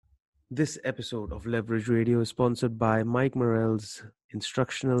This episode of Leverage Radio is sponsored by Mike Morell's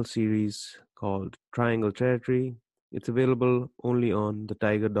instructional series called Triangle Territory. It's available only on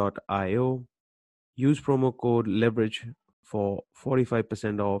thetiger.io. Use promo code LEVERAGE for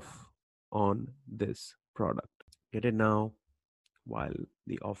 45% off on this product. Get it now while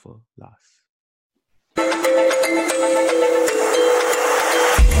the offer lasts.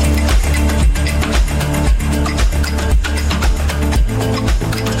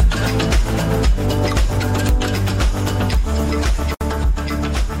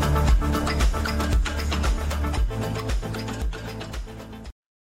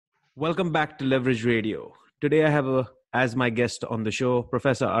 Welcome back to Leverage Radio. Today I have as my guest on the show,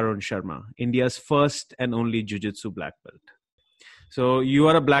 Professor Arun Sharma, India's first and only Jiu-Jitsu black belt. So you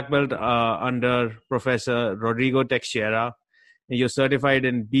are a black belt under Professor Rodrigo Teixeira. You're certified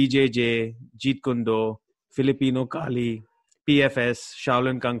in BJJ, Jeet Kune Do, Filipino Kali, PFS,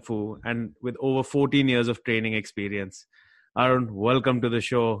 Shaolin Kung Fu, and with over 14 years of training experience. Arun, welcome to the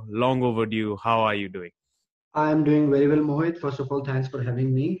show. Long overdue. How are you doing? I'm doing very well, Mohit. First of all, thanks for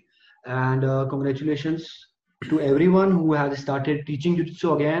having me. And congratulations to everyone who has started teaching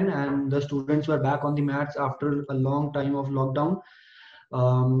Jiu-Jitsu again, and the students who are back on the mats after a long time of lockdown.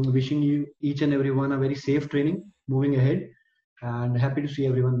 Wishing you each and everyone a very safe training moving ahead, and happy to see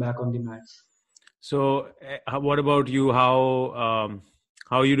everyone back on the mats. So what about you? How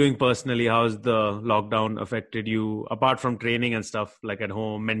are you doing personally? How's the lockdown affected you, apart from training and stuff, like at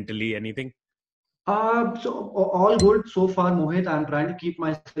home, mentally, anything? So all good so far, Mohit. I'm trying to keep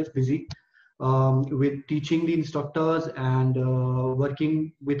myself busy with teaching the instructors and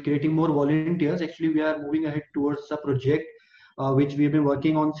working with creating more volunteers. Actually, we are moving ahead towards a project which we've been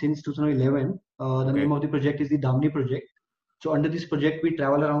working on since 2011. The name of the project is the Damni Project. So under this project, we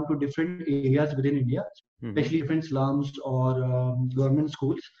travel around to different areas within India, especially different slums or government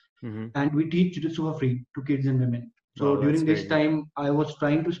schools, and we teach Jiu-Jitsu for free to kids and women. So during this time, I was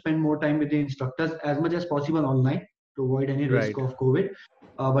trying to spend more time with the instructors as much as possible online to avoid any risk of COVID.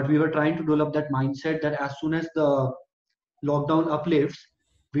 But we were trying to develop that mindset that as soon as the lockdown uplifts,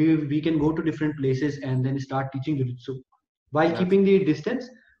 we can go to different places and then start teaching Jiu-Jitsu while keeping the distance,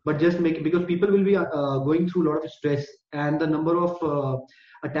 but just because people will be going through a lot of stress, and the number of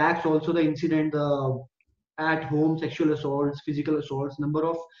attacks, also the incident, at home sexual assaults, physical assaults, number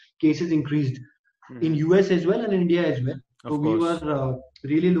of cases increased in US as well and in India as well. So we were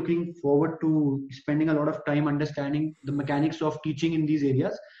really looking forward to spending a lot of time understanding the mechanics of teaching in these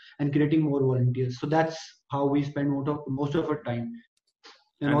areas and creating more volunteers. So that's how we spend most of our time.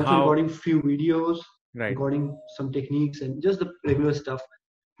 And also recording few videos, recording some techniques and just the regular stuff.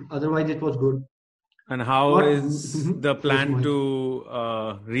 Otherwise, it was good. And how is the plan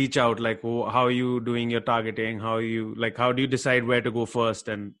to reach out? Like, how are you doing your targeting? How do you decide where to go first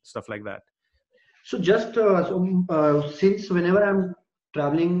and stuff like that? So just since whenever I'm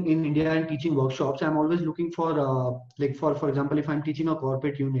traveling in India and teaching workshops, I'm always looking for for example, if I'm teaching a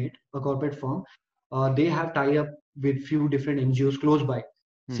corporate unit, a corporate firm, they have tie-up with few different NGOs close by.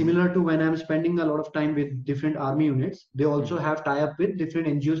 Similar to when I'm spending a lot of time with different army units, they also have tie-up with different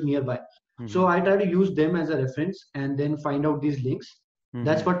NGOs nearby. So I try to use them as a reference and then find out these links.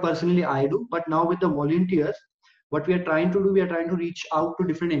 That's what personally I do. But now with the volunteers, what we are trying to do, we are trying to reach out to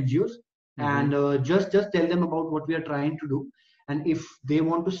different NGOs and just tell them about what we are trying to do. And if they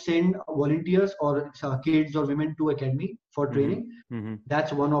want to send volunteers or kids or women to academy for training,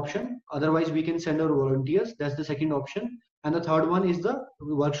 that's one option. Otherwise, we can send our volunteers. That's the second option. And the third one is the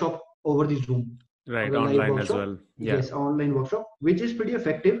workshop over the Zoom. Right, online as well. Yeah. Yes, online workshop, which is pretty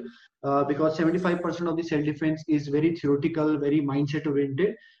effective because 75% of the self-defense is very theoretical, very mindset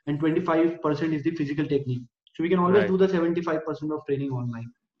oriented, and 25% is the physical technique. So we can always do the 75% of training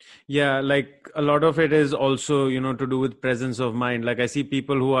online. Yeah, like a lot of it is also, to do with presence of mind. Like I see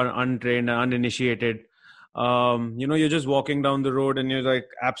people who are untrained, uninitiated. You're just walking down the road and you're like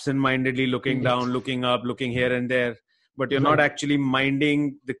absent-mindedly looking down, looking up, looking here and there, but you're not actually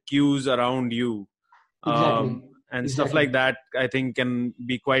minding the cues around you. Stuff like that, I think, can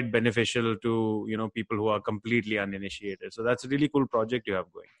be quite beneficial to, people who are completely uninitiated. So that's a really cool project you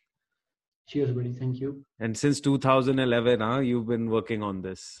have going. Cheers, buddy. Thank you. And since 2011, you've been working on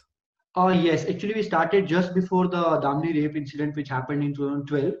this. Yes. Actually, we started just before the Damni rape incident, which happened in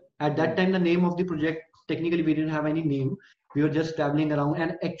 2012. At that time, the name of the project, technically, we didn't have any name. We were just traveling around.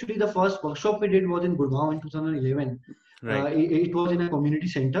 And actually, the first workshop we did was in Gurgaon in 2011. It was in a community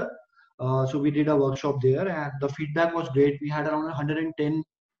center. So we did a workshop there and the feedback was great. We had around 110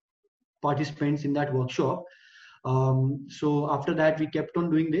 participants in that workshop. So after that, we kept on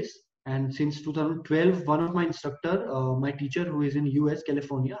doing this. And since 2012, one of my instructor, my teacher who is in US,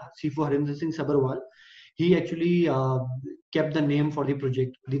 California, Sifu Harinder Singh Sabharwal, he actually kept the name for the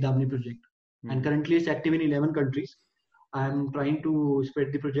project, the Damni project. And currently it's active in 11 countries. I'm trying to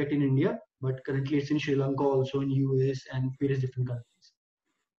spread the project in India, but currently it's in Sri Lanka, also in US and various different countries.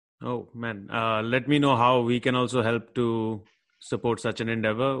 Oh man, let me know how we can also help to support such an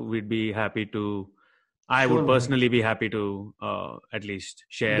endeavor. We'd be happy to. I Sure, would Mohit. personally be happy to at least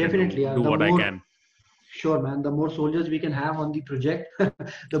share and Definitely, do the what I more can. sure, man. The more soldiers we can have on the project,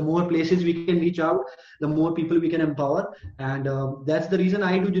 the more places we can reach out, the more people we can empower, and that's the reason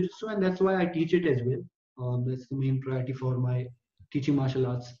I do jiu-jitsu, and that's why I teach it as well. That's the main priority for my teaching martial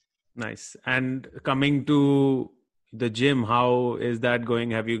arts. Nice. And coming to the gym, how is that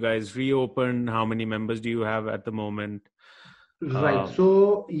going? Have you guys reopened? How many members do you have at the moment? Right.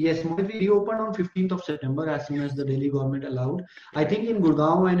 So yes, Mohit, we reopened on 15th of September as soon as the Delhi government allowed. I think in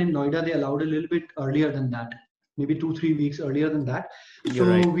Gurgaon and in Noida they allowed a little bit earlier than that, maybe 2-3 weeks earlier than that. You're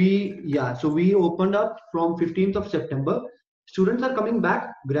So right. we opened up from 15th of September. Students are coming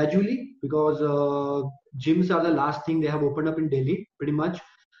back gradually because gyms are the last thing they have opened up in Delhi, pretty much.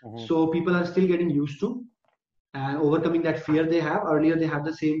 So people are still getting used to and overcoming that fear they have. Earlier they had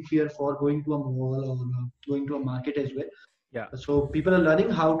the same fear for going to a mall or going to a market as well. Yeah. So people are learning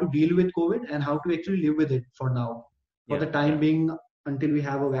how to deal with COVID and how to actually live with it for now, for the time being until we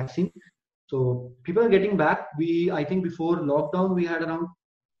have a vaccine. So people are getting back. I think before lockdown, we had around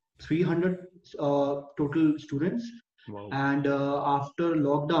 300 total students. Wow. And after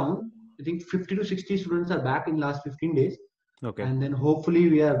lockdown, I think 50 to 60 students are back in last 15 days. Okay. And then hopefully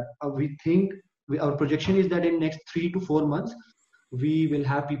we think our projection is that in next 3 to 4 months, we will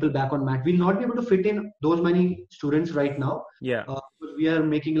have people back on mat. We'll not be able to fit in those many students right now. Yeah. We are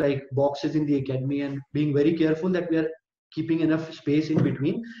making like boxes in the academy and being very careful that we are keeping enough space in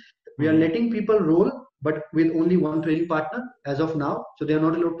between. We are letting people roll, but with only one training partner as of now. So they are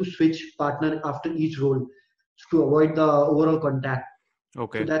not allowed to switch partner after each roll to avoid the overall contact.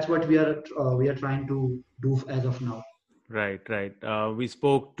 Okay. So that's what we are trying to do as of now. Right. We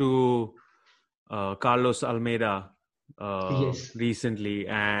spoke to Carlos Almeida Yes. recently,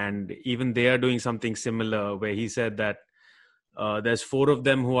 and even they are doing something similar where he said that there's 4 of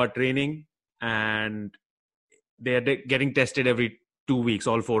them who are training and they're getting tested every 2 weeks,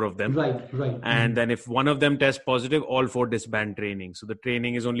 all 4 of them. Right. And then if one of them tests positive, all 4 disband training. So the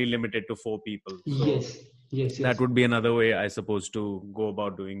training is only limited to 4 people. So yes. That would be another way, I suppose, to go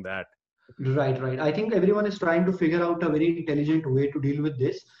about doing that. Right. I think everyone is trying to figure out a very intelligent way to deal with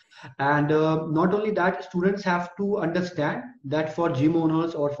this. And not only that, students have to understand that for gym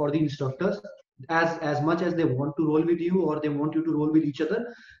owners or for the instructors, as much as they want to roll with you or they want you to roll with each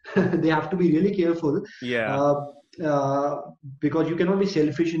other, they have to be really careful. Yeah. Because you cannot be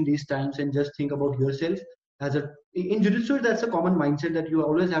selfish in these times and just think about yourself. In jiu-jitsu, that's a common mindset that you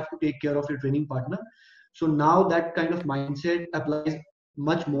always have to take care of your training partner. So now that kind of mindset applies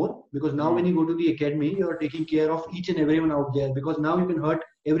much more, because now when you go to the academy, you're taking care of each and everyone out there, because now you can hurt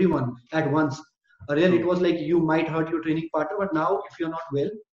everyone at once. Earlier it was like you might hurt your training partner, but now if you're not well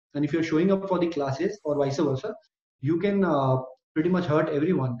and if you're showing up for the classes or vice versa, you can pretty much hurt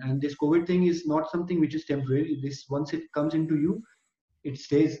everyone. And this COVID thing is not something which is temporary. This, once it comes into you, it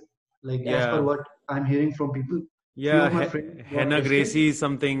stays, like as per what I'm hearing from people. Yeah, Henna Gracie,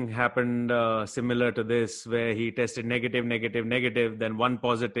 something happened similar to this, where he tested negative, then 1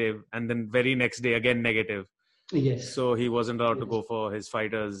 positive, and then very next day again negative. Yes. So he wasn't allowed to go for his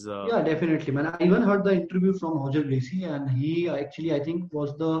fighters. Yeah, definitely, man. I even heard the interview from Roger Gracie, and he actually, I think,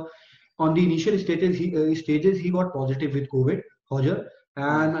 was on the initial stages. He got positive with COVID, Roger,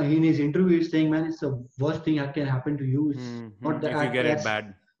 and in his interview, he's saying, "Man, it's the worst thing that can happen to you. It's not that if you get it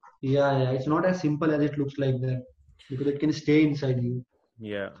bad. Yeah, it's not as simple as it looks like that, because it can stay inside you."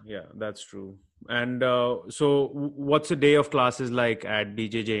 Yeah, that's true. And so what's a day of classes like at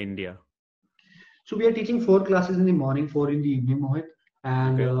BJJ India? So we are teaching 4 classes in the morning, 4 in the evening, Mohit.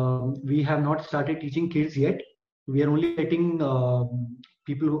 And we have not started teaching kids yet. We are only letting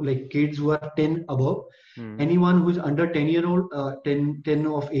people like kids who are 10 above. Anyone who's under 10-year-old, 10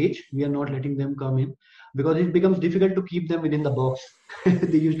 of age, we are not letting them come in, because it becomes difficult to keep them within the box.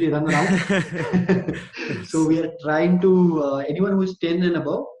 They usually run around. So we are trying to, anyone who is 10 and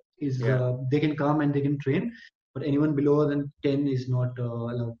above, they can come and they can train. But anyone below than 10 is not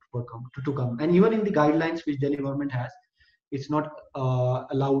allowed to come. And even in the guidelines which Delhi government has, it's not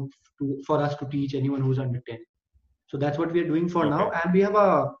allowed for us to teach anyone who's under 10. So that's what we are doing for now. And we have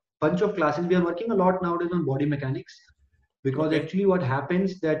a bunch of classes. We are working a lot nowadays on body mechanics, because actually what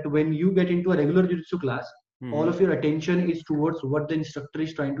happens that when you get into a regular jiu-jitsu class, all of your attention is towards what the instructor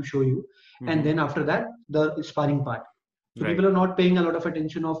is trying to show you, and then after that the sparring part. So people are not paying a lot of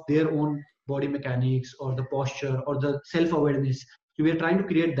attention of their own body mechanics or the posture or the self-awareness. So we are trying to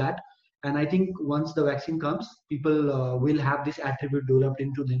create that, and I think once the vaccine comes, people will have this attribute developed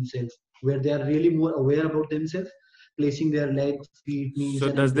into themselves, where they are really more aware about themselves, placing their legs, feet, knees.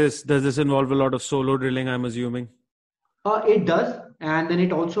 So does this involve a lot of solo drilling, I'm assuming? It does, and then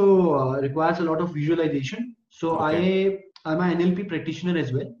it also requires a lot of visualization. So I'm an NLP practitioner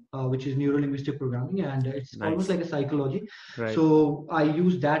as well, which is neuro linguistic programming, and it's almost like a psychology. Right. So I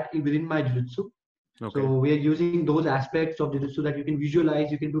use that within my jiu-jitsu. Okay. So we are using those aspects of jiu-jitsu that you can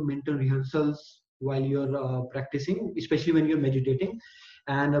visualize, you can do mental rehearsals while you're practicing, especially when you're meditating.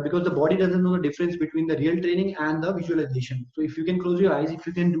 And because the body doesn't know the difference between the real training and the visualization. So if you can close your eyes, if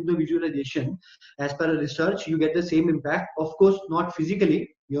you can do the visualization, as per research, you get the same impact. Of course, not physically.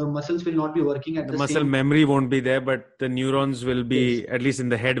 Your muscles will not be working at the muscle same. Memory won't be there, but the neurons will be, at least in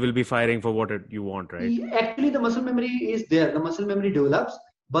the head, will be firing for what you want, right? Actually, the muscle memory is there. The muscle memory develops,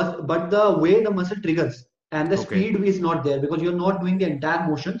 but the way the muscle triggers and the speed is not there, because you're not doing the entire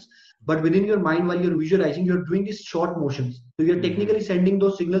motions. But within your mind, while you're visualizing, you're doing these short motions. So you're technically sending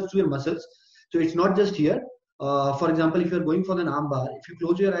those signals to your muscles. So it's not just here. For example, if you're going for an armbar, if you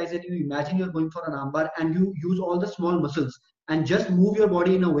close your eyes and you imagine you're going for an armbar and you use all the small muscles and just move your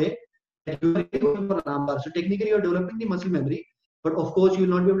body in a way that you're going for an armbar. So technically you're developing the muscle memory, but of course you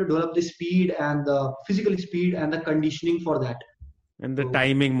will not be able to develop the speed and the physical speed and the conditioning for that. And the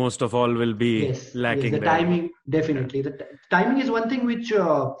timing, most of all, will be lacking. Yes, the timing, definitely. The timing is one thing which,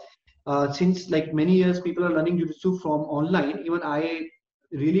 since like many years, people are learning jiu-jitsu from online. Even I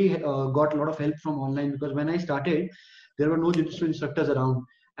really got a lot of help from online, because when I started, there were no jiu-jitsu instructors around.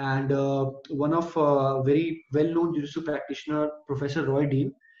 And one of very well-known jiu-jitsu practitioner, Professor Roy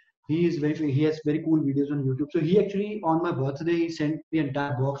Dean, he has very cool videos on YouTube. So he actually, on my birthday, he sent the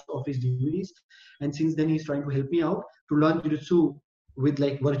entire box of his DVDs. And since then, he's trying to help me out to learn jiu-jitsu with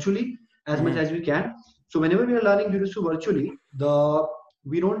like virtually as much as we can. So whenever we are learning jiu-jitsu virtually,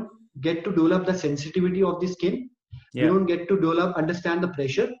 we don't get to develop the sensitivity of the skin. We don't get to understand the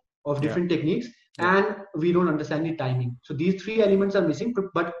pressure of different techniques, and we don't understand the timing. So these three elements are missing,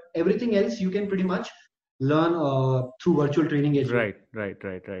 but everything else you can pretty much learn through virtual training as well. Right.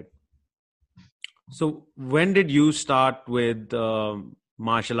 So when did you start with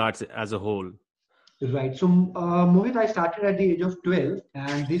martial arts as a whole? Right. So, Mohit, I started at the age of 12,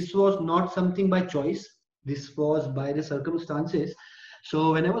 and this was not something by choice. This was by the circumstances.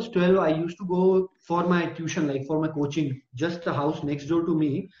 So when I was 12, I used to go for my tuition, like for my coaching, just a house next door to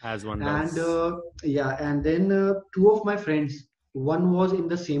me. As one does. And then two of my friends, one was in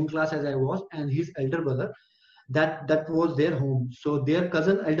the same class as I was, and his elder brother, that was their home. So their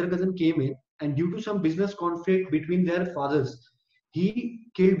elder cousin came in, and due to some business conflict between their fathers, he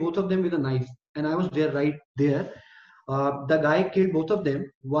killed both of them with a knife. And I was there, right there. The guy killed both of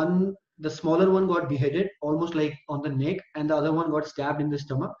them. The smaller one got beheaded, almost like on the neck, and the other one got stabbed in the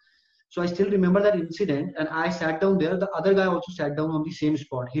stomach. So I still remember that incident, and I sat down there. The other guy also sat down on the same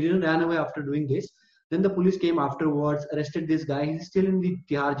spot. He didn't run away after doing this. Then the police came afterwards, arrested this guy. He's still in the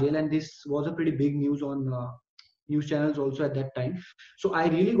Tihar jail, and this was a pretty big news on news channels also at that time. So I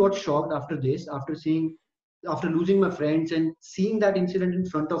really got shocked after this, after losing my friends and seeing that incident in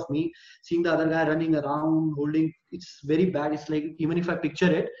front of me, seeing the other guy running around holding, it's very bad. It's like, even if I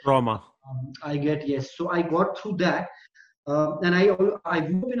picture it, trauma. So I got through that, and I grew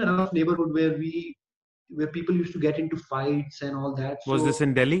up in a rough neighborhood where people used to get into fights and all that. Was this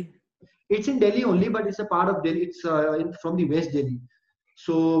in Delhi? It's in Delhi only, but it's a part of Delhi. It's from the West Delhi.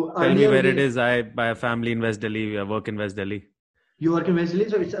 So tell me where it is. I have a family in West Delhi. I work in West Delhi. You work in West Delhi,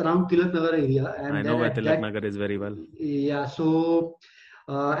 so it's around Tilak Nagar area. And I know where Tilak Nagar is very well. Yeah, so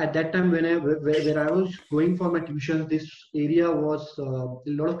at that time where I was going for my tuitions, this area was a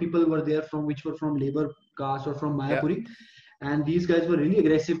lot of people were there which were from labor caste or from Mayapuri, and these guys were really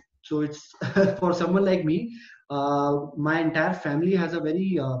aggressive. So it's for someone like me, my entire family has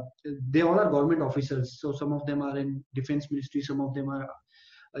they all are government officers. So some of them are in defense ministry, some of them are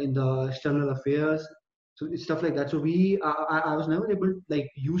in the external affairs. So it's stuff like that. So I was never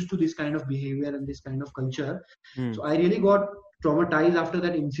used to this kind of behavior and this kind of culture. So I really got traumatized after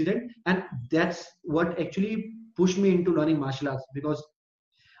that incident, and that's what actually pushed me into learning martial arts, because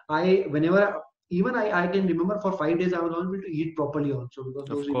I can remember for 5 days I was not able to eat properly also, because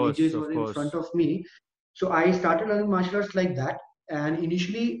those images were in front of me. So I started learning martial arts like that, and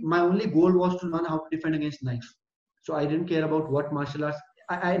initially my only goal was to learn how to defend against knife. So I didn't care about what martial arts.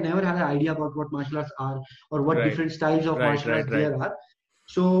 I never had an idea about what martial arts are or what different styles of martial arts there are.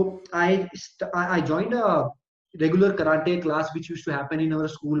 So I joined a regular karate class which used to happen in our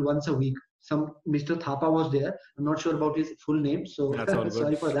school once a week. Some Mr. Thapa was there. I'm not sure about his full name, so That's all good.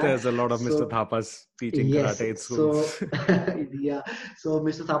 sorry for that. There's a lot of Mr. So Thapas teaching yes, karate in so schools. yeah, so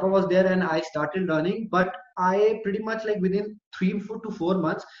Mr. Thapa was there, and I started learning. But I pretty much like within 3 to 4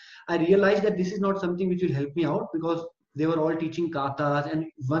 months, I realized that this is not something which will help me out because they were all teaching katas. And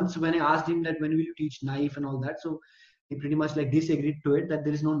once when I asked him that when will you teach knife and all that, so he pretty much like disagreed to it that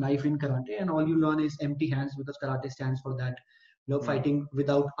there is no knife in karate and all you learn is empty hands because karate stands for that, Mm. fighting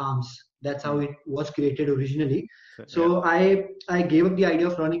without arms. That's how Mm. it was created originally. Yeah. So I gave up the idea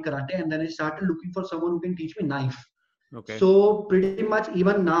of learning karate and then I started looking for someone who can teach me knife. Okay. So pretty much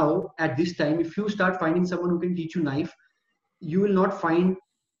even now at this time, if you start finding someone who can teach you knife, you will not find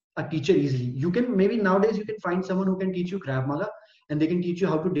a teacher easily. You can maybe nowadays you can find someone who can teach you Krav Maga and they can teach you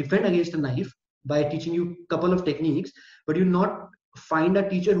how to defend against a knife by teaching you a couple of techniques, but you not find a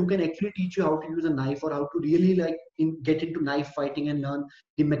teacher who can actually teach you how to use a knife or how to really like get into knife fighting and learn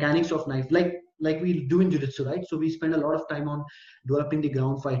the mechanics of knife like we do in jiu-jitsu, right? So we spend a lot of time on developing the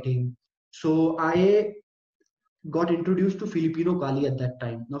ground fighting. So I got introduced to Filipino Kali at that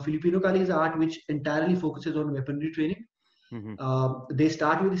time. Now Filipino Kali is art which entirely focuses on weaponry training. Mm-hmm. They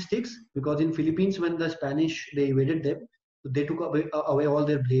start with sticks because in Philippines when the Spanish they invaded them, they took away all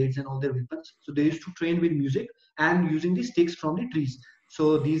their blades and all their weapons. So they used to train with music and using the sticks from the trees.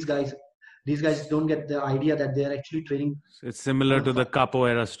 So these guys don't get the idea that they are actually training. So it's similar to the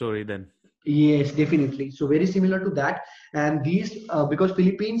capoeira story then. Yes, definitely. So very similar to that. And these, because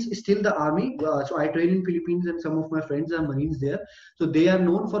Philippines is still the army. So I train in Philippines, and some of my friends are Marines there. So they are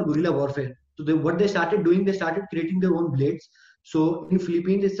known for guerrilla warfare. So what they started doing, they started creating their own blades. So in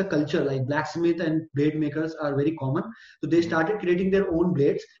Philippines, it's a culture like blacksmith and blade makers are very common. So they started creating their own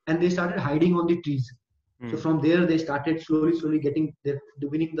blades, and they started hiding on the trees. So from there, they started slowly getting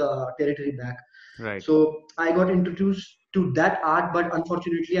winning the territory back. Right. So I got introduced to that art, but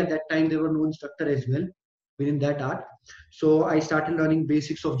unfortunately at that time there were no instructor as well within that art. So I started learning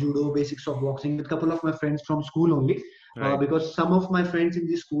basics of judo, basics of boxing with a couple of my friends from school only. Right. Because some of my friends in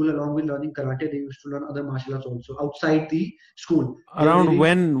the school, along with learning karate, they used to learn other martial arts also outside the school. Around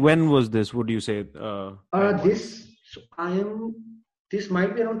when was this? Would you say? This so I am. This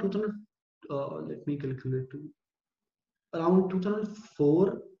might be around 2000. Let me calculate. Around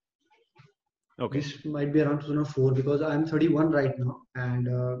 2004. Okay. This might be around 2004 because I'm 31 right now, and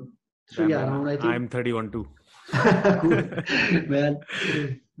so yeah, around I think I'm 31 too. Cool. Man,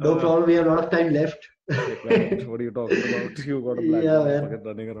 no problem. We have a lot of time left. What are you talking about? You got a black belt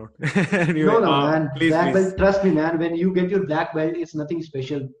running around. Anyway, no, man. Please, black please. belt. Trust me, man. When you get your black belt, it's nothing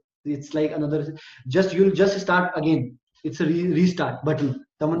special. It's like another. You'll just start again. It's a restart button.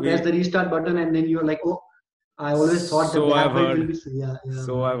 Someone press the restart button, and then you're like, oh. I always thought that black belt will be. Yeah.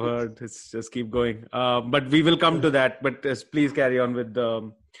 So I've heard. It's just keep going. But we will come to that. But please carry on with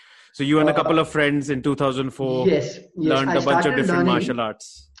the. So you and a couple of friends in 2004 learned a bunch of different martial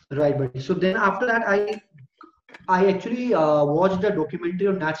arts. Right, buddy. So then after that, I actually watched a documentary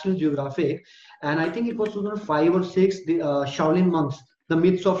on National Geographic, and I think it was 2005 or 6, the Shaolin monks, the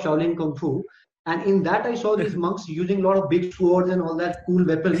myths of Shaolin Kung Fu. And in that, I saw these monks using a lot of big swords and all that cool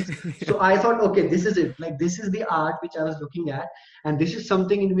weapons. So I thought, okay, this is it. Like, this is the art which I was looking at. And this is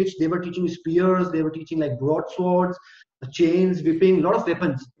something in which they were teaching spears, they were teaching like broadswords, chains, whipping, a lot of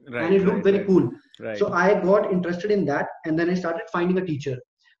weapons. And it looked very cool. Right. So I got interested in that. And then I started finding a teacher.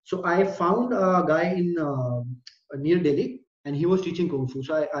 So I found a guy in near Delhi, and he was teaching Kung Fu.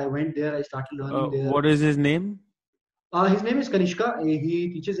 So I went there, I started learning there. What is his name? His name is Kanishka. He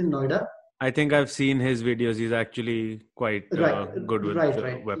teaches in Noida. I think I've seen his videos. He's actually quite good with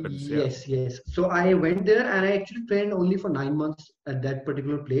weapons. Yes. So I went there and I actually trained only for 9 months at that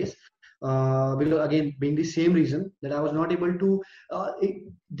particular place. Because again, being the same reason that I was not able to,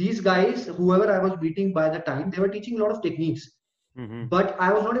 these guys, whoever I was beating by the time, they were teaching a lot of techniques. Mm-hmm. But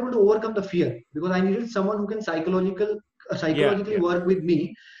I was not able to overcome the fear because I needed someone who can psychologically work with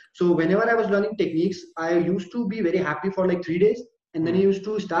me. So whenever I was learning techniques, I used to be very happy for like 3 days. And then I used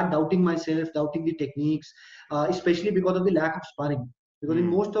to start doubting myself, doubting the techniques, especially because of the lack of sparring. Because in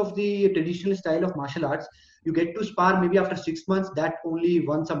most of the traditional style of martial arts, you get to spar maybe after 6 months, that only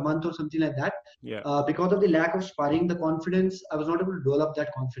once a month or something like that. Because of the lack of sparring, the confidence, I was not able to develop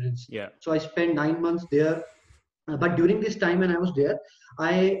that confidence. So I spent 9 months there. But during this time when I was there,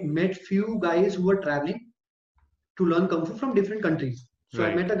 I met few guys who were traveling to learn Kung Fu from different countries. So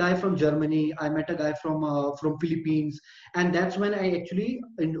I met a guy from Germany, I met a guy from Philippines, and that's when I actually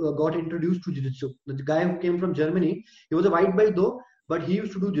got introduced to Jiu-Jitsu. The guy who came from Germany, he was a white belt though, but he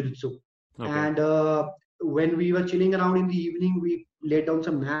used to do Jiu-Jitsu. And when we were chilling around in the evening, we laid down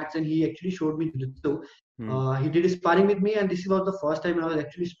some mats and he actually showed me jiu-jitsu. He did sparring with me, and this was the first time I was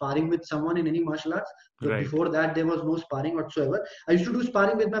actually sparring with someone in any martial arts. But before that, there was no sparring whatsoever. I used to do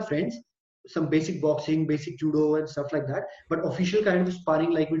sparring with my friends, some basic boxing, basic judo, and stuff like that. But official kind of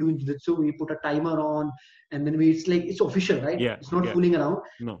sparring, like we do in jiu-jitsu, we put a timer on, and then it's official, right? Yeah, it's not fooling around.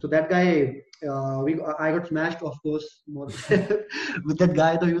 No. So that guy, I got smashed, of course, more with that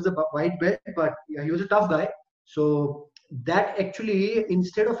guy. Though he was a white belt, but yeah, he was a tough guy. So that actually,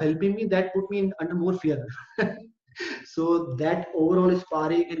 instead of helping me, that put me under more fear. So that overall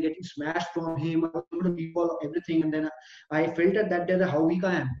sparring and getting smashed from him, I was able to recall everything, and then I felt at that day how weak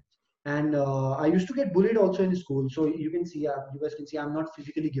I am. And I used to get bullied also in school. So you can see, you guys can see, I'm not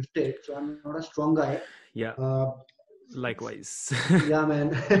physically gifted, so I'm not a strong guy. Yeah. Likewise. Yeah,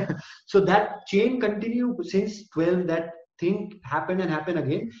 man. So that chain continued since 12. That thing happened and happened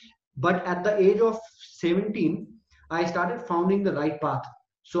again. But at the age of 17, I started finding the right path.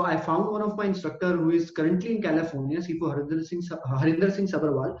 So I found one of my instructor who is currently in California, Sifu Harinder Singh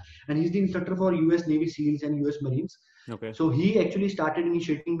Sabharwal, and he's the instructor for US Navy SEALs and US Marines. Okay. So he actually started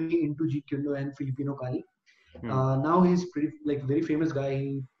initiating me into Jeet Kune Do and Filipino Kali. Now he's very famous guy.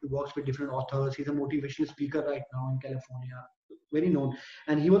 He works with different authors. He's a motivational speaker right now in California, very known.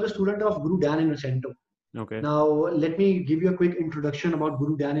 And he was a student of Guru Dan Innocento. Okay. Now let me give you a quick introduction about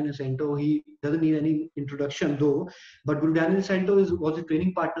Guru Dan Innocento. He doesn't need any introduction though, but Guru Dan Innocento was a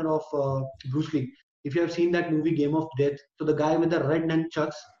training partner of Bruce Lee. If you have seen that movie Game of Death, so the guy with the red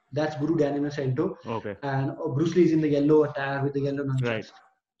nunchucks, that's Guru Dan Innocento. Okay. And Bruce Lee is in the yellow attire with the yellow nunchucks. Right.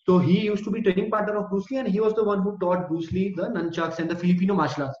 So he used to be training partner of Bruce Lee, and he was the one who taught Bruce Lee the nunchucks and the Filipino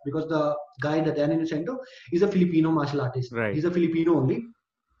martial arts, because the guy, the Dan Innocento, is a Filipino martial artist. Right. He's a Filipino only.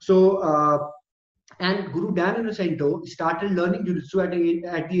 So, and Guru Dan Innocento started learning jiu-jitsu at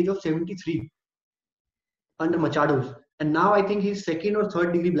the age of 73 under Machado's. And now I think he's second or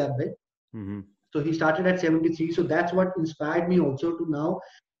third degree black belt. Mm-hmm. So he started at 73. So that's what inspired me also to now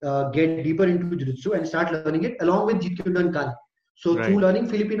get deeper into jiu-jitsu and start learning it along with Jeet Kune Do and Kali. So through learning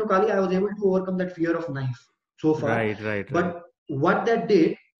Filipino Kali, I was able to overcome that fear of knife so far. Right. But what that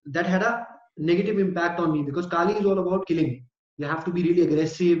did, that had a negative impact on me, because Kali is all about killing. You have to be really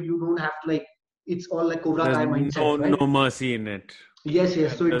aggressive. You don't have to it's all like Cobra Kai mindset, right? No mercy in it. Yes.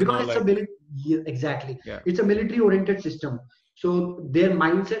 So because it's a military, exactly. Yeah. It's a military-oriented system. So their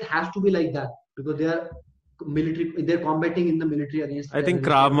mindset has to be like that, because they are military. They're combating in the military against. I think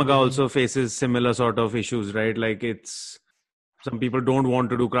Krav Maga also faces similar sort of issues, right? Like some people don't want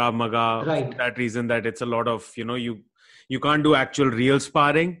to do Krav Maga for that reason, that it's a lot of, you can't do actual real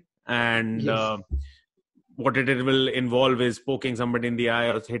sparring, and what it will involve is poking somebody in the eye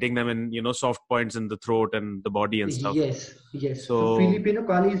or hitting them in, soft points in the throat and the body and stuff. Yes. So Filipino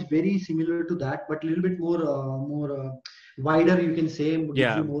Kali is very similar to that, but a little bit more wider, you can say,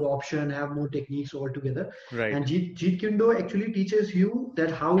 gives you more option, have more techniques altogether. Right. And Jeet Kune Do actually teaches you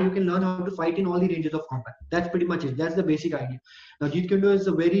that how you can learn how to fight in all the ranges of combat. That's pretty much it. That's the basic idea. Now Jeet Kune Do is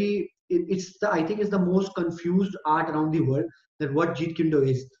I think it's the most confused art around the world, that what Jeet Kune Do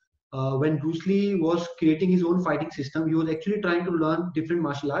is. When Bruce Lee was creating his own fighting system, he was actually trying to learn different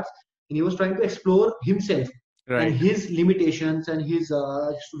martial arts, and he was trying to explore himself and his limitations and his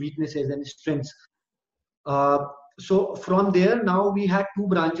weaknesses and strengths. So from there, now we had two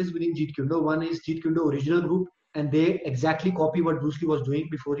branches within Jeet Kune Do. One is Jeet Kune Do original group, and they exactly copy what Bruce Lee was doing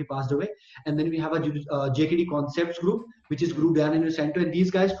before he passed away. And then we have a JKD Concepts group, which is Guru Dan Innocento, and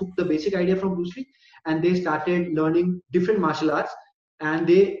these guys took the basic idea from Bruce Lee, and they started learning different martial arts. And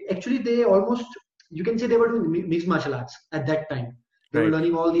they almost, you can say, they were doing mixed martial arts at that time. They were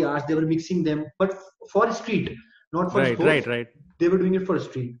learning all the arts, they were mixing them, but for street, not for sports. Right. They were doing it for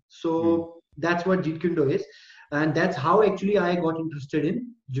street. So that's what Jeet Kune Do is. And that's how actually I got interested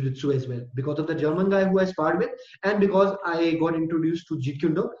in Jiu-Jitsu as well, because of the German guy who I sparred with, and because I got introduced to Jeet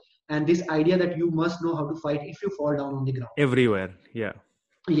Kune Do and this idea that you must know how to fight if you fall down on the ground. Everywhere, yeah.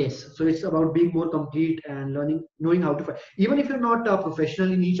 Yes, so it's about being more complete and knowing how to fight. Even if you're not a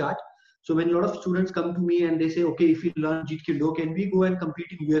professional in each art. So when a lot of students come to me and they say, okay, if you learn Jeet Kune Do, can we go and compete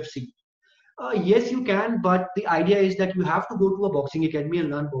in UFC? Yes, you can, but the idea is that you have to go to a boxing academy and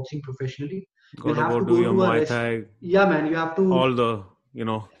learn boxing professionally. You have to do your Muay Thai. Yeah, man, you have to. All the, you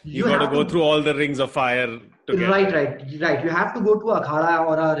got to go through all the rings of fire. Right. You have to go to a akhada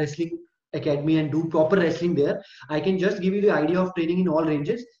or a wrestling academy and do proper wrestling there. I can just give you the idea of training in all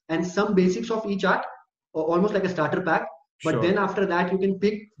ranges and some basics of each art, almost like a starter pack. But then after that, you can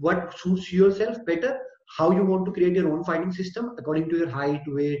pick what suits yourself better, how you want to create your own fighting system according to your height,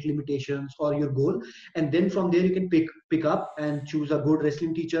 weight, limitations, or your goal. And then from there you can pick up and choose a good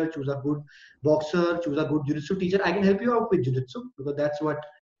wrestling teacher, choose a good boxer, choose a good jiu-jitsu teacher. I can help you out with jiu-jitsu because that's what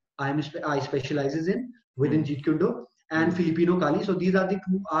I specializes in within Jeet Kune Do, and Filipino Kali. So these are the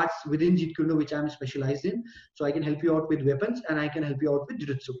two arts within Jeet Kune Do which I'm specialized in. So I can help you out with weapons and I can help you out with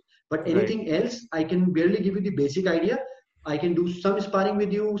jiu-jitsu. But anything else, I can barely give you the basic idea. I can do some sparring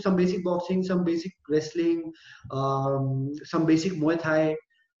with you, some basic boxing, some basic wrestling, some basic Muay Thai.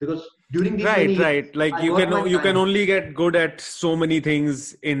 Because during these right. Like you can only get good at so many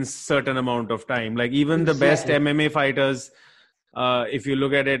things in certain amount of time. Like even the best MMA fighters, if you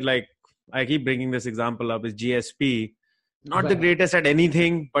look at it, like I keep bringing this example up, is GSP, not the greatest at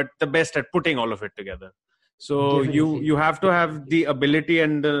anything, but the best at putting all of it together. So you have to have the ability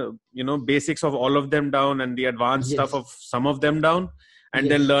and the basics of all of them down and the advanced stuff of some of them down,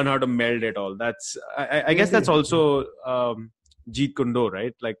 and then learn how to meld it all. That's I guess that's also Jeet Kune Do,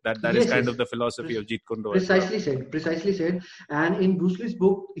 right? Like that is kind of the philosophy of Jeet Kune Do. Precisely said. And in Bruce Lee's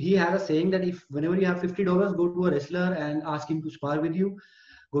book, he had a saying that if whenever you have $50, go to a wrestler and ask him to spar with you.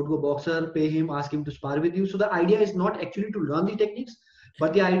 Go to a boxer, pay him, ask him to spar with you. So the idea is not actually to learn the techniques,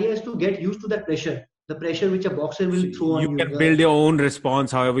 but the idea is to get used to that pressure. The pressure which a boxer will throw on you. You can build your own response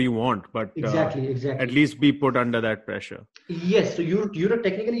however you want, but exactly. At least be put under that pressure. Yes, so you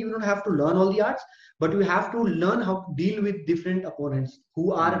technically you don't have to learn all the arts, but you have to learn how to deal with different opponents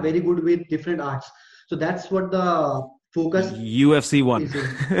who are very good with different arts. So that's what the focus. UFC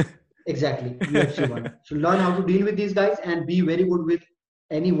 1. Exactly, UFC 1. So learn how to deal with these guys and be very good with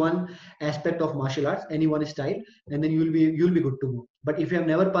any one aspect of martial arts, any one style, and then you'll be good to go. But if you have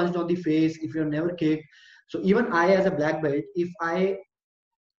never punched on the face, if you have never kicked, so even I as a black belt, if I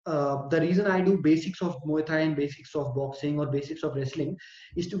the reason I do basics of Muay Thai and basics of boxing or basics of wrestling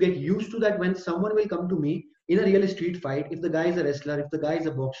is to get used to that when someone will come to me in a real street fight, if the guy is a wrestler, if the guy is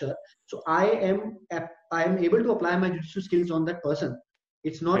a boxer, so I am able to apply my jiu-jitsu skills on that person.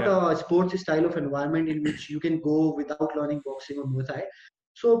 It's not a sports style of environment in which you can go without learning boxing or Muay Thai.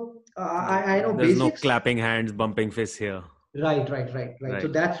 So I know there's basics. No clapping hands, bumping fists here. Right. So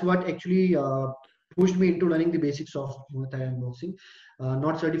that's what actually pushed me into learning the basics of Muay Thai and boxing.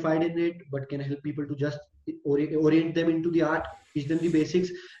 Not certified in it, but can help people to just orient them into the art, teach them the basics,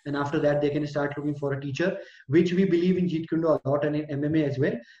 and after that they can start looking for a teacher, which we believe in Jeet Kune Do a lot and in MMA as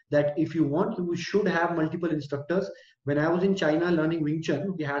well, that if you want, you should have multiple instructors. When I was in China learning Wing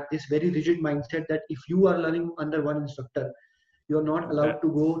Chun, we had this very rigid mindset that if you are learning under one instructor, you are not allowed to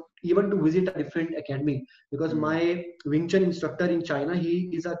go even to visit a different academy, because my Wing Chun instructor in China, he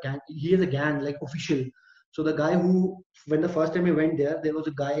is a gang like official. So the guy who, when the first time I went there was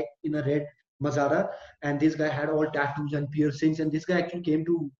a guy in a red Mazara, and this guy had all tattoos and piercings, and this guy actually came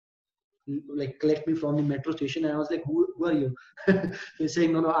to like collect me from the metro station, and I was like, who are you? He's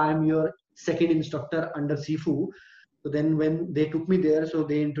saying, no, I am your second instructor under Sifu. So then when they took me there, so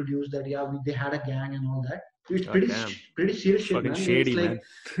they introduced that they had a gang and all that. It's pretty serious shit, man. Shady, it's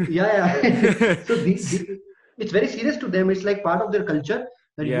like, man. So it's very serious to them. It's like part of their culture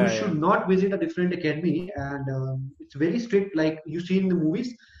that you should not visit a different academy, and it's very strict, like you see in the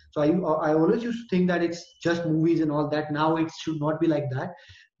movies. So I always used to think that it's just movies and all that. Now it should not be like that.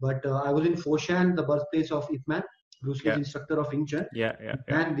 But I was in Foshan, the birthplace of Ip Man, Bruce Lee's instructor of Wing Chun.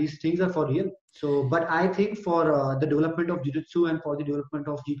 And these things are for real. So, but I think for the development of Jiu-Jitsu and for the development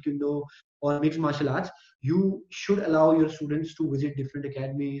of Jeet Kune Do or mixed martial arts, you should allow your students to visit different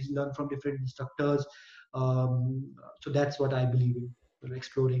academies, learn from different instructors. So that's what I believe in,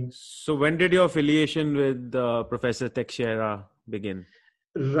 exploring. So when did your affiliation with Professor Teixeira begin?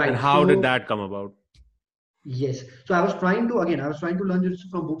 Right. And how did that come about? Yes. So I was trying to learn Jiu-Jitsu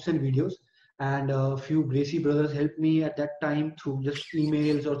from books and videos. And a few Gracie brothers helped me at that time through just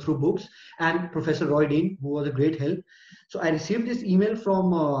emails or through books, and Professor Roy Dean, who was a great help. So I received this email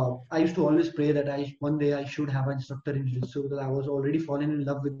from, I used to always pray that one day I should have an instructor in Jiu-Jitsu, because I was already fallen in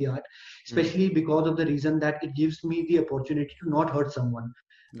love with the art, especially because of the reason that it gives me the opportunity to not hurt someone.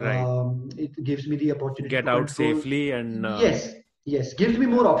 Right. It gives me the opportunity to get out safely and... Yes, gives me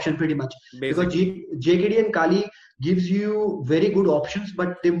more option pretty much. Basically. Because JKD and Kali gives you very good options,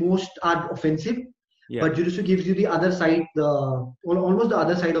 but they most are offensive. But Jiu-Jitsu gives you the other side, almost the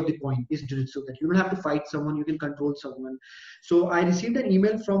other side of the coin is Jiu-Jitsu, that you don't have to fight someone, you can control someone. So I received an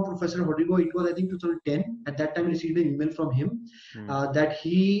email from Professor Rodrigo. It was, I think, 2010. At that time, I received an email from him that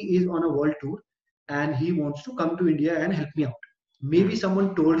he is on a world tour and he wants to come to India and help me out. Maybe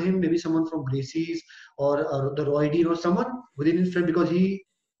someone told him, maybe someone from Gracie's or the Roy Dean or someone within his friend, because he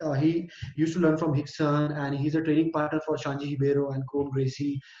used to learn from Hickson and he's a training partner for Shanji Hibero and Chrome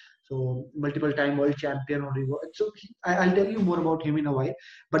Gracie. So multiple time world champion Rodrigo. So I'll tell you more about him in a while.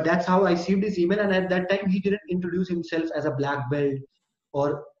 But that's how I received his email. And at that time, he didn't introduce himself as a black belt,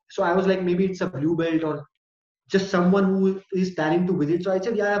 or so I was like, maybe it's a blue belt or just someone who is planning to visit. So I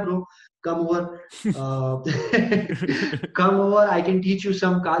said, yeah, bro, come over. Uh, come over. I can teach you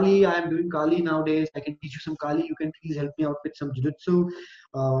some Kali. I am doing Kali nowadays. I can teach you some Kali. You can please help me out with some Jiu-Jitsu.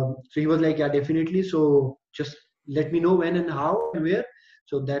 So he was like, yeah, definitely. So just let me know when and how and where.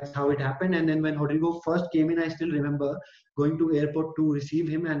 So that's how it happened. And then when Rodrigo first came in, I still remember going to airport to receive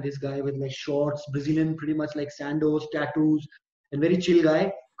him. And this guy with like shorts, Brazilian, pretty much like sandos, tattoos, and very chill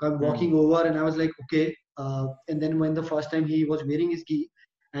guy come walking over. And I was like, okay. And then when the first time he was wearing his gi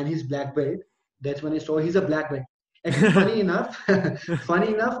and his black belt, that's when I saw he's a black belt. Actually, funny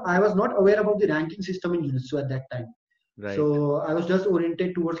enough, I was not aware about the ranking system in Jiu-Jitsu at that time. Right. So I was just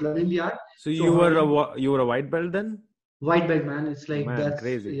oriented towards learning the art. So you were a white belt then? White belt, man. It's like that's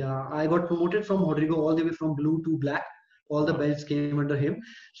crazy. Yeah. I got promoted from Rodrigo all the way from blue to black. All the belts came under him.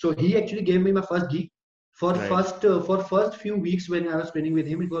 So he actually gave me my first gi. For first few weeks when I was training with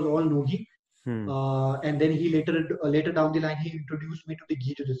him, it was all no gi. And then he later down the line he introduced me to the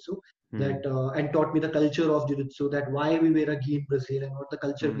gi jiu-jitsu that and taught me the culture of jiu-jitsu, that why we wear a gi in Brazil and what the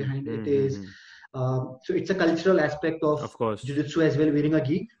culture behind it is. So it's a cultural aspect of jiu-jitsu as well, wearing a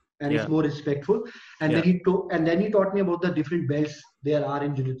gi, and it's more respectful. And then he taught me about the different belts there are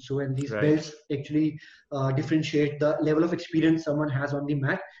in jiu-jitsu, and these belts actually differentiate the level of experience someone has on the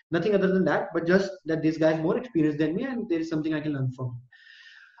mat. Nothing other than that, but just that this guy is more experienced than me and there is something I can learn from.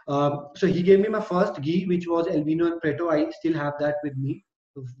 So he gave me my first gi, which was Albino and Preto. I still have that with me,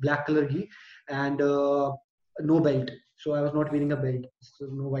 black color gi, and no belt. So I was not wearing a belt, so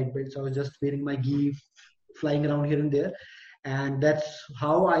no white belt. So I was just wearing my gi, flying around here and there, and that's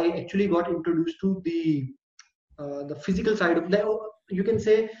how I actually got introduced to the physical side of that. You can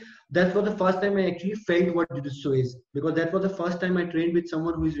say that was the first time I actually felt what jiu-jitsu is, because that was the first time I trained with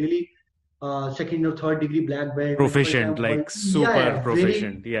someone who is really second or third degree black belt, proficient, like super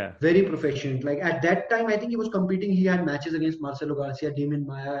proficient, very proficient. Like at that time, I think he was competing. He had matches against Marcelo Garcia, Damien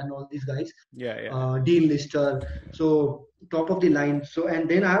Maya, and all these guys. Dean Lister, so top of the line. So and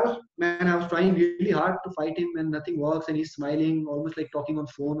then I was trying really hard to fight him, and nothing works. And he's smiling, almost like talking on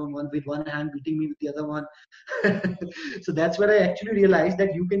phone with one hand, beating me with the other one. So that's where I actually realized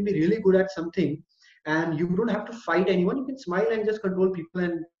that you can be really good at something, and you don't have to fight anyone. You can smile and just control people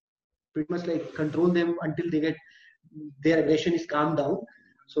and pretty much like control them until their aggression is calmed down.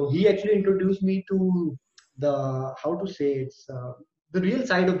 So he actually introduced me to the real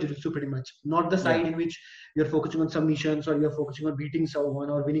side of jiu-jitsu, pretty much, not the side in which you're focusing on submissions or you're focusing on beating someone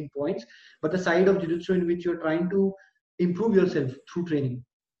or winning points, but the side of jiu-jitsu in which you're trying to improve yourself through training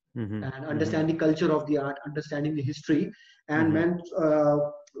and understand the culture of the art, understanding the history. And man,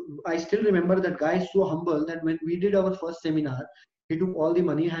 I still remember that guy is so humble that when we did our first seminar, he took all the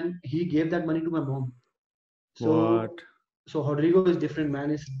money and he gave that money to my mom. So Rodrigo is different,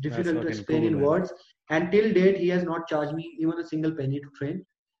 man. It's difficult to explain in words. And till date, he has not charged me even a single penny to train.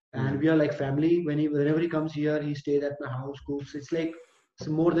 And we are like family. Whenever he comes here, he stays at my house, cooks. It's like it's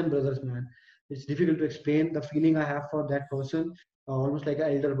more than brothers, man. It's difficult to explain the feeling I have for that person, almost like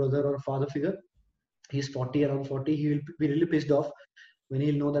an elder brother or a father figure. He's around 40. He will be really pissed off when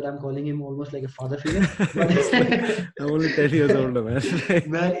he'll know that I'm calling him almost like a father figure. I'm only 10 years older, man.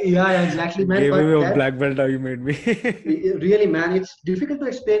 Man, yeah, exactly, man. Gave me a black belt, how you made me. Really, man, it's difficult to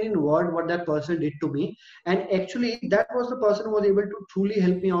explain in word what that person did to me. And actually, that was the person who was able to truly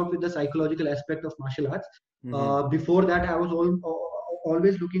help me out with the psychological aspect of martial arts. Before that, I was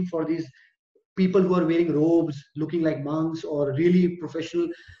always looking for these people who are wearing robes, looking like monks, or really professional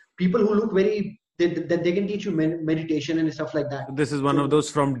people who look very that they can teach you meditation and stuff like that. This is one of those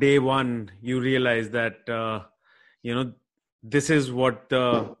from day one, you realize that, this is what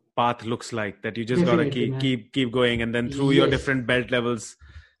the path looks like, that you just got to keep going. And then through your different belt levels,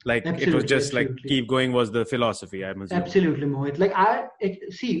 like it was just like keep going was the philosophy, I'm assuming. Absolutely, Mohit. Like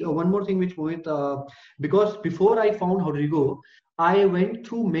one more thing which Mohit, because before I found Rodrigo, I went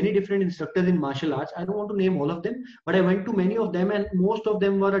through many different instructors in martial arts. I don't want to name all of them, but I went to many of them, and most of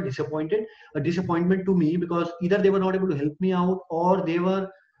them were a disappointment to me, because either they were not able to help me out, or they were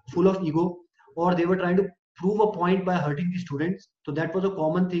full of ego, or they were trying to prove a point by hurting the students. So that was a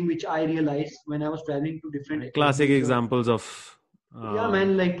common thing which I realized when I was traveling to different classic examples of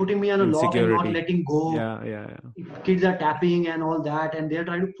man, like putting me on a lock and not letting go. Yeah. Kids are tapping and all that, and they're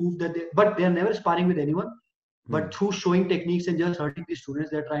trying to prove that but they're never sparring with anyone. But through showing techniques and just hurting the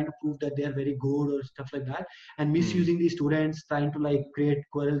students, they're trying to prove that they're very good or stuff like that, and misusing the students, trying to like create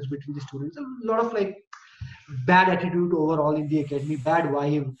quarrels between the students. A lot of like bad attitude overall in the academy, bad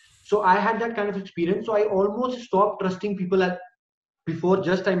vibe. So I had that kind of experience. So I almost stopped trusting people before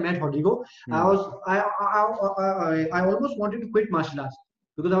just I met Hodigo. I was I almost wanted to quit martial arts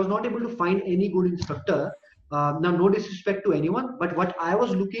because I was not able to find any good instructor. Now, no disrespect to anyone, but what I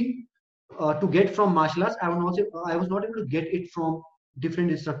was looking to get from martial arts, I was not able to get it from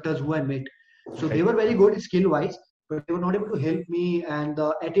different instructors who I met. So they were very good skill wise, but they were not able to help me. And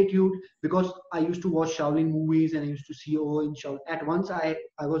the attitude, because I used to watch Shaolin movies and I used to see in Shaolin. At once, I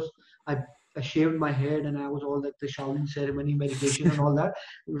I shaved my head and I was all like the Shaolin ceremony, meditation, and all that.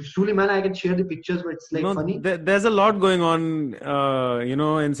 Truly, man, I can share the pictures, but it's like funny. There's a lot going on,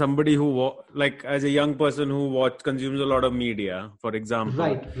 in somebody who like as a young person who consumes a lot of media, for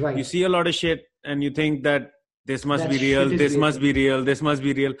example. Right. You see a lot of shit and you think that this must be real, this must be real, this must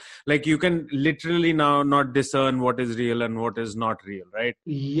be real. Like you can literally now not discern what is real and what is not real, right?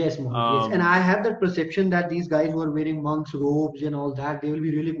 Yes, Mohit, yes. And I have that perception that these guys who are wearing monks' robes and all that, they will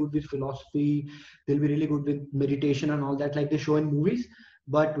be really good with philosophy, they'll be really good with meditation and all that, like they show in movies.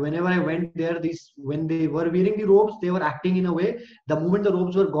 But whenever I went there, when they were wearing the robes, they were acting in a way. The moment the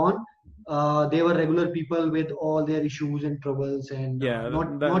robes were gone, they were regular people with all their issues and troubles, and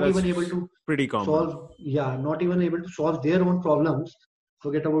not even able to pretty common. not even able to solve their own problems.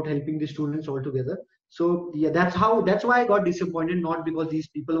 Forget about helping the students altogether. So yeah, that's why I got disappointed, not because these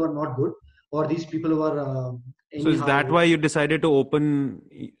people were not good or these people were. So is that why you decided to open,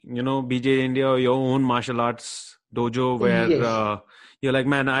 BJJ India or your own martial arts dojo where you're like,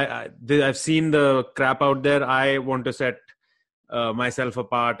 man, I've seen the crap out there. I want to set myself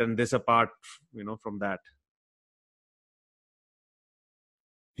apart and this apart, from that.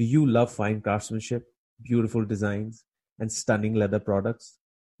 Do you love fine craftsmanship, beautiful designs, and stunning leather products?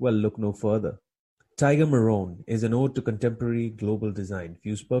 Well, look no further. Tiger Maroon is an ode to contemporary global design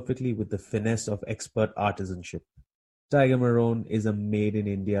fused perfectly with the finesse of expert artisanship. Tiger Maroon is a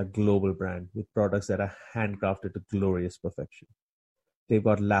made-in-India global brand with products that are handcrafted to glorious perfection. They've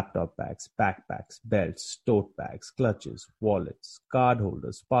got laptop bags, backpacks, belts, tote bags, clutches, wallets, card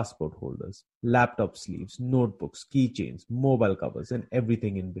holders, passport holders, laptop sleeves, notebooks, keychains, mobile covers, and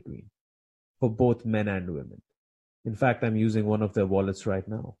everything in between for both men and women. In fact, I'm using one of their wallets right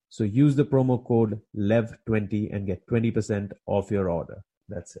now. So use the promo code LEV20 and get 20% off your order.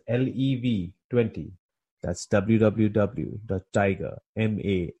 That's LEV20. That's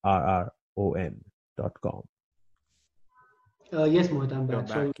www.tigermaron.com. Yes, Mohit, I'm back.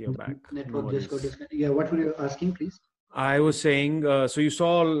 You're back. Network just got disconnected. Yeah, what were you asking, please? I was saying, so you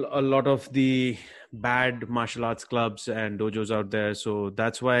saw a lot of the bad martial arts clubs and dojos out there. So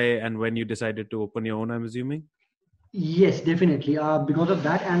that's why, and when you decided to open your own, I'm assuming? Yes, definitely. Because of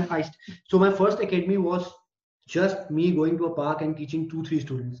that, and so my first academy was just me going to a park and teaching 2-3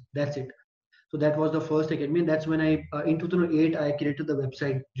 students. That's it. So that was the first academy. And that's when in 2008, I created the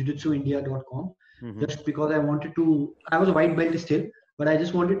website jujutsuindia.com. Just because I was a white belt still, but I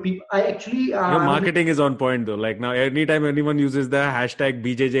just wanted people. Your marketing is on point though. Like now, anytime anyone uses the hashtag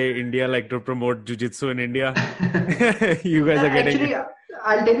BJJ India, like to promote Jiu-Jitsu in India, you guys are getting it.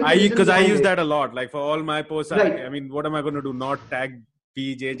 I'll tell you because I use that a lot. Like for all my posts, I mean, what am I going to do? Not tag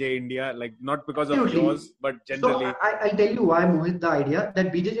BJJ India, like not because of yours, but generally. So I'll tell you why, Mohit, the idea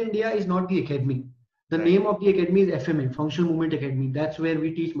that BJJ India is not the academy. The name of the academy is FMA, Functional Movement Academy. That's where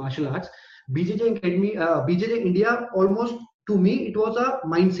we teach martial arts. BJJ Academy, BJJ India, almost to me, it was a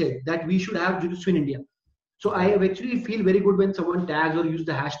mindset that we should have Jiu-Jitsu in India. So I actually feel very good when someone tags or use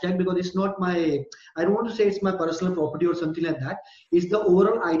the hashtag, because it's not I don't want to say it's my personal property or something like that. It's the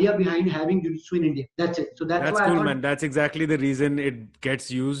overall idea behind having Jiu-Jitsu in India. That's it. So that's why cool, man. That's exactly the reason it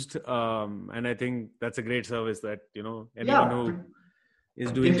gets used. And I think that's a great service that, anyone who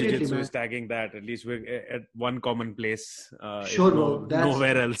is doing Jiu-Jitsu is tagging that. At least we're at one common place. Sure, bro.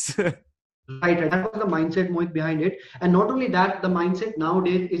 Nowhere else. Right. That was the mindset, Mohit, behind it. And not only that, the mindset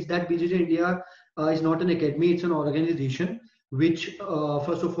nowadays is that BJJ India is not an academy, it's an organization which,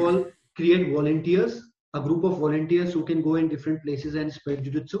 first of all, create volunteers, a group of volunteers who can go in different places and spread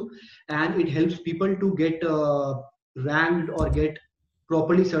Jiu-Jitsu. And it helps people to get ranked or get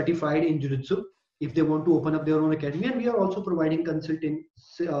properly certified in Jiu-Jitsu if they want to open up their own academy. And we are also providing consulting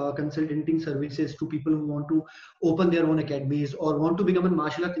services to people who want to open their own academies or want to become a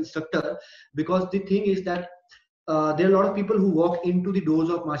martial arts instructor. Because the thing is that there are a lot of people who walk into the doors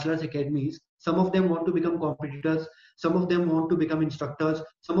of martial arts academies. Some of them want to become competitors. Some of them want to become instructors.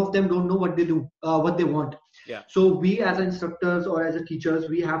 Some of them don't know what they do, what they want. Yeah. So we as instructors or as teachers,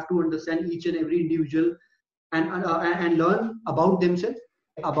 we have to understand each and every individual and learn about themselves,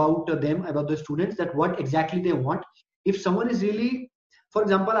 about the students, that what exactly they want. If someone is really For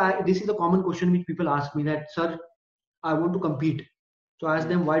example, this is a common question which people ask me that, sir, I want to compete. So I ask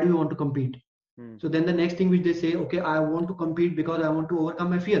them, why do you want to compete? So then the next thing which they say, okay, I want to compete because I want to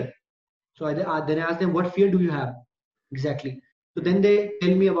overcome my fear. So then I ask them, what fear do you have exactly? So then they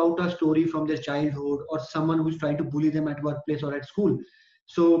tell me about a story from their childhood or someone who's trying to bully them at workplace or at school.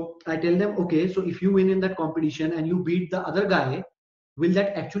 So I tell them, okay, so if you win in that competition and you beat the other guy, will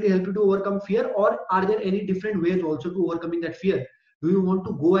that actually help you to overcome fear, or are there any different ways also to overcoming that fear? Do you want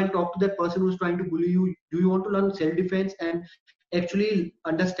to go and talk to that person who's trying to bully you? Do you want to learn self-defense and actually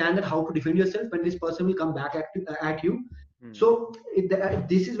understand that how to defend yourself when this person will come back at you? So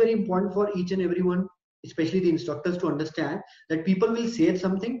this is very important for each and everyone, especially the instructors, to understand that people will say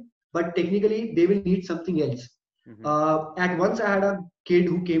something, but technically they will need something else. At once I had a kid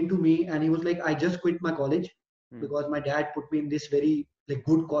who came to me and he was like, I just quit my college because my dad put me in this very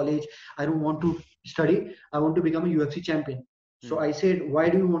good college. I don't want to study. I want to become a UFC champion. So I said, why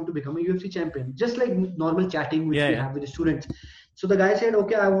do you want to become a UFC champion? Just like normal chatting which we have with the students. So the guy said,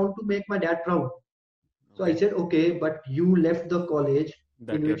 okay, I want to make my dad proud. So I said, okay, but you left the college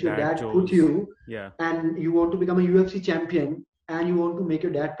in which your dad put you, and you want to become a UFC champion and you want to make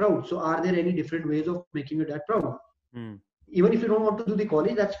your dad proud. So are there any different ways of making your dad proud? Even if you don't want to do the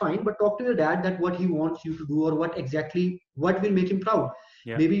college, that's fine, but talk to your dad that what he wants you to do or what will make him proud.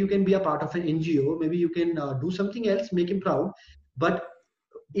 Maybe you can be a part of an NGO, maybe you can do something else, make him proud. But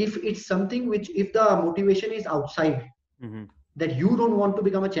if it's something which, if the motivation is outside, that you don't want to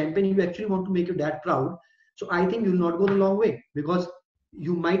become a champion, you actually want to make your dad proud. So I think you'll not go the long way, because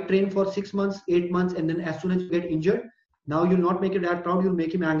you might train for 6 months, 8 months, and then as soon as you get injured, now you'll not make your dad proud, you'll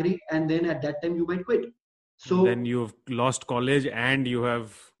make him angry, and then at that time you might quit. So then you've lost college and you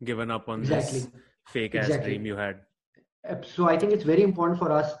have given up on this fake ass dream you had. So I think it's very important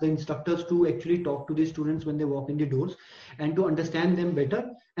for us, the instructors, to actually talk to the students when they walk in the doors and to understand them better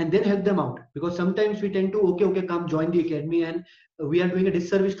and then help them out. Because sometimes we tend to, okay, come join the academy, and we are doing a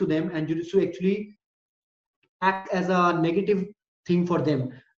disservice to them, and Jiu-Jitsu actually acts as a negative thing for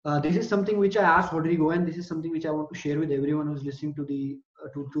them. This is something which I asked Rodrigo, and this is something which I want to share with everyone who's listening to the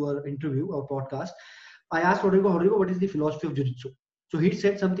to our interview, our podcast. I asked Rodrigo, what is the philosophy of Jiu-Jitsu? So he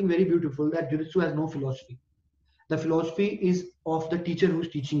said something very beautiful, that Jiu-Jitsu has no philosophy. The philosophy is of the teacher who's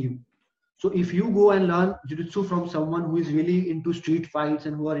teaching you. So if you go and learn Jiu-Jitsu from someone who is really into street fights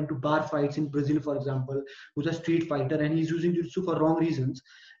and who are into bar fights in Brazil, for example, who's a street fighter and he's using Jiu-Jitsu for wrong reasons,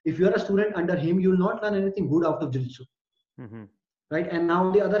 if you're a student under him, you'll not learn anything good out of Jiu-Jitsu. Right? And now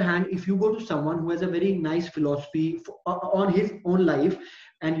on the other hand, if you go to someone who has a very nice philosophy on his own life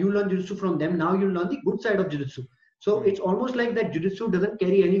and you learn Jiu-Jitsu from them, now you learn the good side of Jiu-Jitsu. So it's almost like that Jiu-Jitsu doesn't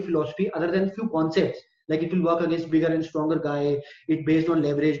carry any philosophy other than few concepts. Like it will work against bigger and stronger guy. It based on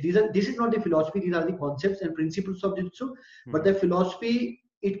leverage. This is not the philosophy. These are the concepts and principles of Jiu-Jitsu. But the philosophy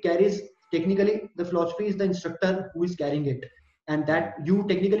it carries, technically, the philosophy is the instructor who is carrying it, and that you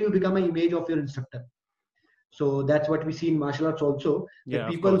technically become an image of your instructor. So that's what we see in martial arts also. The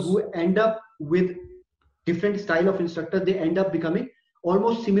people who end up with different style of instructor, they end up becoming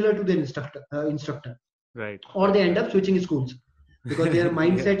almost similar to their instructor. Right. Or they end up switching schools, because their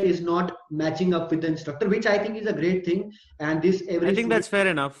mindset is not matching up with the instructor, which I think is a great thing. And I think that's fair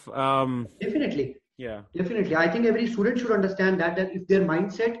enough. Definitely. Yeah. Definitely. I think every student should understand that if their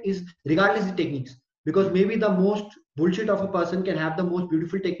mindset is, regardless of the techniques, because maybe the most bullshit of a person can have the most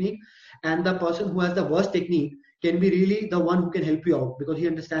beautiful technique, and the person who has the worst technique can be really the one who can help you out, because he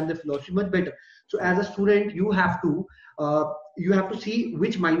understands the philosophy much better. So as a student, you have to see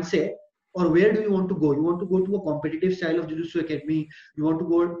which mindset, or where do you want to go. You want to go to a competitive style of Jiu-Jitsu academy, you want to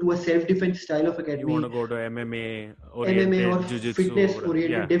go to a self-defense style of academy, you want to go to MMA or Jiu-Jitsu fitness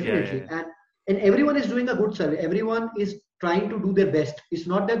oriented, definitely. And everyone is doing a good service. Everyone is trying to do their best. It's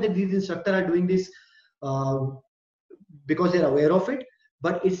not that these instructors are doing this because they're aware of it,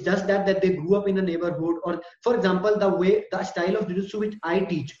 but it's just that they grew up in a neighborhood. Or for example, the style of Jiu-Jitsu which I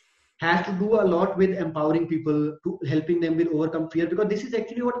teach has to do a lot with empowering people, to helping them with overcome fear, because this is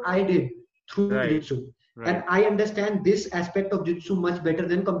actually what I did through Jiu-Jitsu. And I understand this aspect of Jiu-Jitsu much better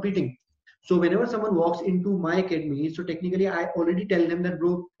than competing. So whenever someone walks into my academy, so technically I already tell them that,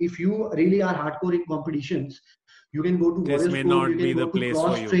 bro, if you really are hardcore in competitions, you can go to this may school, not you can be go the to place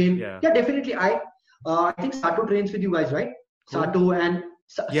cross for you. Train. Yeah, definitely. I think Sato trains with you guys, right? Cool. Sato and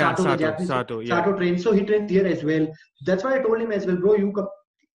Sato trains. So he trains here as well. That's why I told him as well, bro, you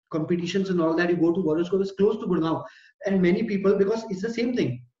competitions and all that, you go to Warriors School, it's close to Gurgaon. And many people, because it's the same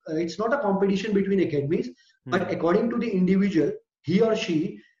thing. It's not a competition between academies, but according to the individual, he or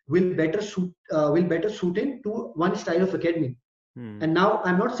she will better suit into one style of academy. And now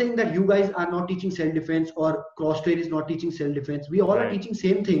I'm not saying that you guys are not teaching self-defense or cross-train is not teaching self-defense. We all are teaching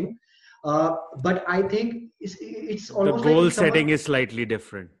same thing. But I think it's almost the goal like setting is slightly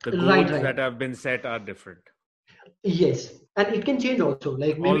different. The goals that have been set are different. Yes, and it can change also.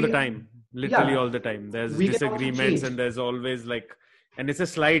 Like maybe, all the time, literally all the time. There's disagreements, and there's always and it's a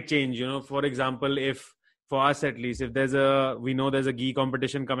slight change. For example, if for us at least, if we know there's a gi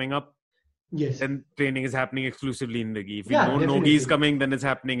competition coming up. Yes. Then training is happening exclusively in the gi. If we know no gi is coming, then it's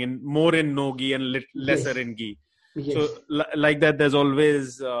happening more in no gi and lesser in gi. Yes. So like that, there's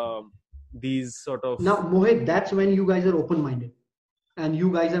always these sort of. Now, Mohit, that's when you guys are open-minded, and you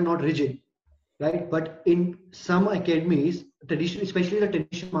guys are not rigid, right? But in some academies, especially the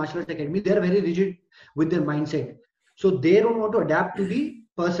traditional martial arts academy, they are very rigid with their mindset. So they don't want to adapt to the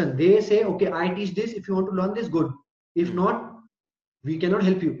person. They say, okay, I teach this. If you want to learn this, good. If not, we cannot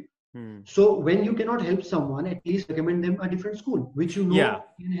help you. So when you cannot help someone, at least recommend them a different school, which can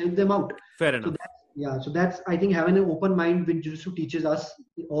help them out. Fair enough. So that's I think having an open mind when Jiu-Jitsu teaches us,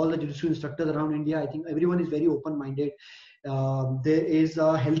 all the Jiu-Jitsu instructors around India, I think everyone is very open-minded. There is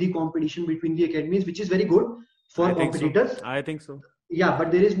a healthy competition between the academies, which is very good for competitors. I think so. Yeah, but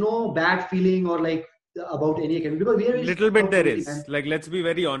there is no bad feeling or about any academy, because we are little bit there is. Let's be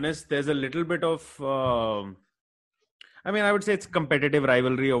very honest. There's a little bit of. I would say it's competitive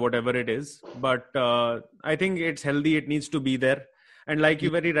rivalry or whatever it is, but I think it's healthy. It needs to be there. And like you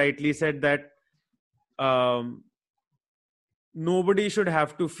very rightly said that nobody should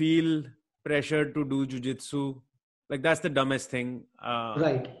have to feel pressured to do jiu-jitsu. That's the dumbest thing.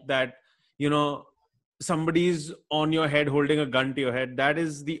 Right. That, somebody's on your head holding a gun to your head. That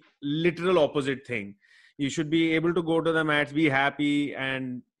is the literal opposite thing. You should be able to go to the mats, be happy,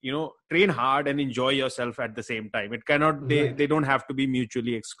 and train hard and enjoy yourself at the same time. It cannot, they don't have to be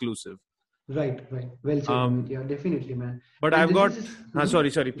mutually exclusive. Right. Well said. Yeah, definitely, man. But and I've got,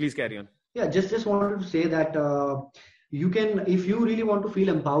 sorry, please carry on. Yeah, just wanted to say that you can, if you really want to feel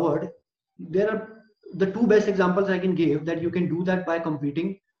empowered, there are the two best examples I can give, that you can do that by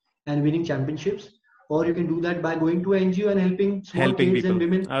competing and winning championships, or you can do that by going to NGO and helping small kids people. And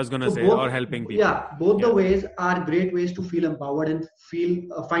women. I was going to say, or helping people. Yeah, both the ways are great ways to feel empowered and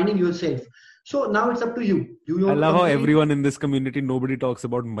feel finding yourself. So now it's up to you. I love how everyone in this community, nobody talks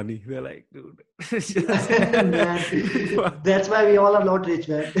about money. They're like, dude. Man, that's why we all are not rich,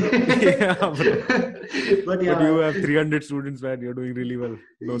 man. But you have 300 students, man. You're doing really well.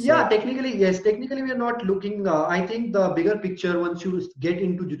 Technically, yes. Technically, we are not looking. I think the bigger picture, once you get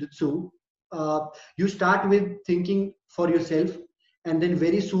into jiu-jitsu, you start with thinking for yourself, and then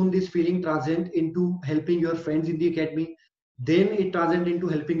very soon this feeling transcends into helping your friends in the academy. Then it transcends into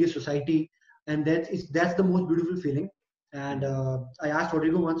helping the society. And that's the most beautiful feeling. And I asked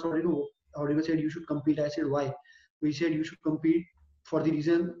Rodrigo once. Rodrigo said, you should compete. I said, why? We said you should compete for the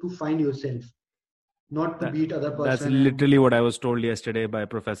reason to find yourself, not to beat other person. That's literally what I was told yesterday by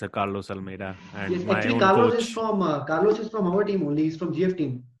Professor Carlos Almeida. And yes, actually, Carlos is from our team only. He's from GF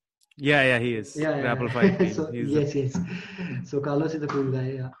team. Yeah, he is. Grapple Fight team. So, yes. So Carlos is a cool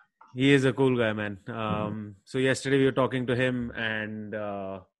guy. Yeah. He is a cool guy, man. So yesterday we were talking to him, and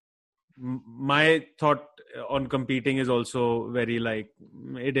my thought on competing is also very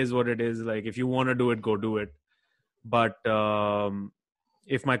it is what it is. If you want to do it, go do it. But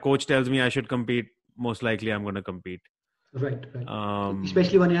if my coach tells me I should compete, most likely I'm going to compete. Right.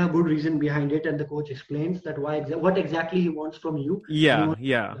 Especially when you have good reason behind it, and the coach explains that what exactly he wants from you.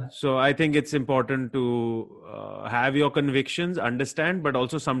 Yeah. So I think it's important to have your convictions, understand, but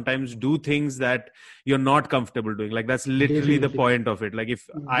also sometimes do things that you're not comfortable doing. That's literally the point of it. If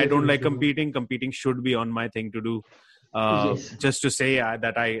I don't like competing should be on my thing to do. Just to say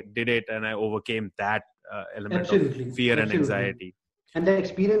that I did it and I overcame that element of fear and anxiety. And the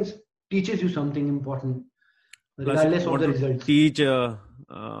experience teaches you something important. Regardless of the results. Teach other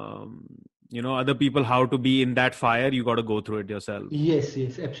people how to be in that fire. You got to go through it yourself. Yes,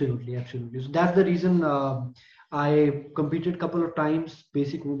 absolutely. So that's the reason I competed a couple of times,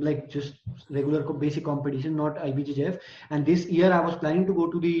 just regular basic competition, not IBJJF. And this year I was planning to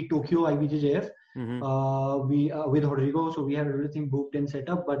go to the Tokyo IBJJF. We with Rodrigo, so we have everything booked and set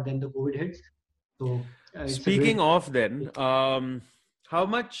up, but then the COVID hits. So speaking of then, how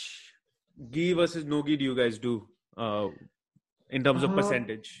much gi versus no gi do you guys do in terms of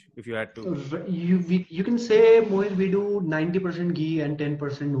percentage, if you had to? You can say, Mohit, we do 90% gi and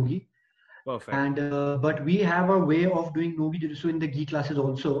 10% no gi. Perfect. And but we have a way of doing Nogi Jutsu in the gi classes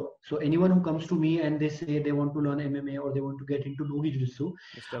also. So anyone who comes to me and they say they want to learn MMA or they want to get into Nogi Jutsu,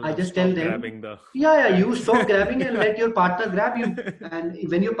 I just tell stop them, grabbing the you stop grabbing and let your partner grab you. And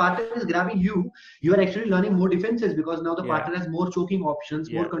when your partner is grabbing you, you are actually learning more defenses, because now the partner has more choking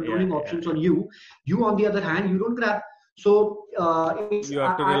options, more controlling options on you. You, on the other hand, you don't grab. So you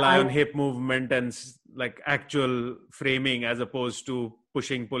have to rely on hip movement and like actual framing as opposed to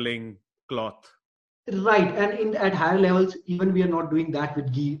pushing, pulling cloth. Right, and at higher levels, even we are not doing that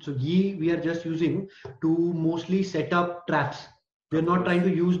with gi. So gi we are just using to mostly set up traps. We are not trying to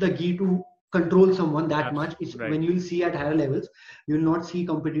use the gi to control someone that much. It's when you will see at higher levels, you will not see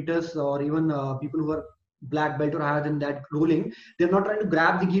competitors or even people who are black belt or higher than that rolling. They're not trying to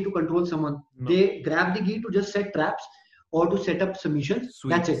grab the gi to control someone. No. They grab the gi to just set traps or to set up submissions.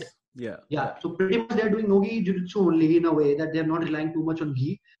 That's it. Yeah. So pretty much they're doing Nogi Jiu-Jitsu only in a way that they're not relying too much on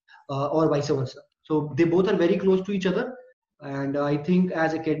gi or vice versa. So they both are very close to each other. And I think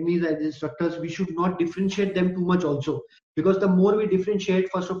as academies, as instructors, we should not differentiate them too much also. Because the more we differentiate,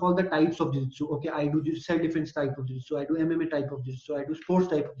 first of all, the types of jiu-jitsu. Okay, I do self-defense type of jiu-jitsu. I do MMA type of jiu-jitsu. I do sports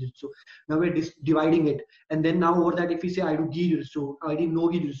type of jiu-jitsu. Now we're dividing it. And then now over that, if we say I do gi jiu-jitsu, I do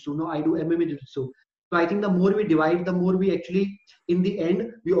no gi jiu-jitsu, no, I do MMA jiu-jitsu. So I think the more we divide, the more we actually, in the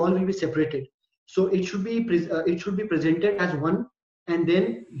end, we all will be separated. So it should be presented as one, and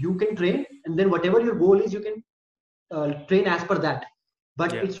then you can train, and then whatever your goal is, you can train as per that.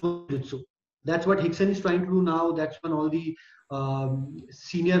 But it's jiu-jitsu. That's what Rickson is trying to do now. That's when all the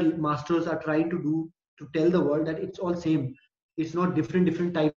senior masters are trying to do, to tell the world that it's all same. It's not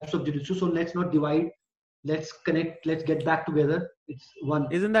different types of jiu-jitsu. So let's not divide. Let's connect. Let's get back together. It's one.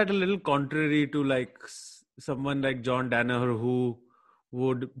 Isn't that a little contrary to like someone like John Danaher, who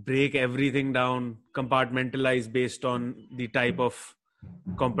would break everything down, compartmentalize based on the type of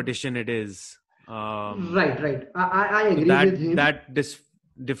competition it is? Right. I agree with him. That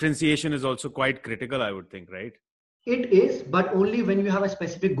differentiation is also quite critical, I would think, right? It is, but only when you have a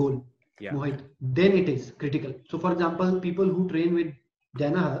specific goal, Mohit. Then it is critical. So, for example, people who train with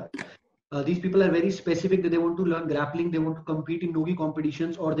Danaher, these people are very specific that they want to learn grappling, they want to compete in Nogi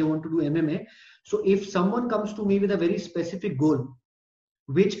competitions, or they want to do MMA. So, if someone comes to me with a very specific goal,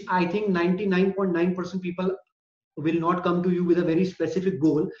 which I think 99.9% people will not come to you with a very specific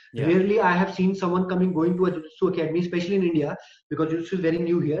goal. Rarely I have seen someone going to a Jiu-Jitsu academy, especially in India, because Jiu-Jitsu is very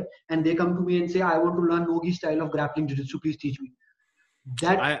new here, and they come to me and say, I want to learn Nogi style of grappling Jiu-Jitsu, please teach me.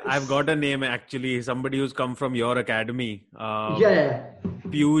 I've got a name actually, somebody who's come from your academy.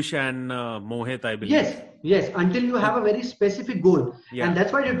 Piyush and Mohit, I believe. Yes, until you have a very specific goal. And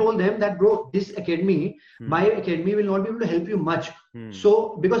that's why I told them that, bro, this academy, my academy will not be able to help you much.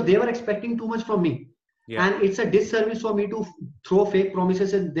 So, because they were expecting too much from me. And it's a disservice for me to throw fake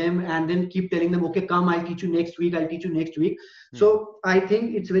promises at them and then keep telling them, okay, come, I'll teach you next week. So I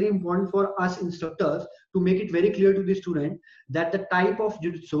think it's very important for us instructors to make it very clear to the student that the type of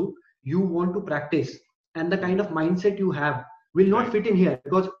jiu-jitsu you want to practice and the kind of mindset you have will not fit in here.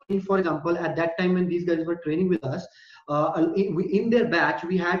 Because, for example, at that time when these guys were training with us, in their batch,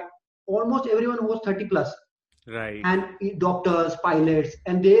 we had almost everyone who was 30 plus. Right. And doctors, pilots,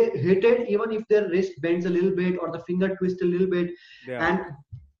 and they hit it even if their wrist bends a little bit or the finger twists a little bit.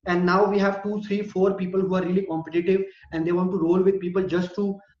 And now we have 2, 3, 4 people who are really competitive and they want to roll with people just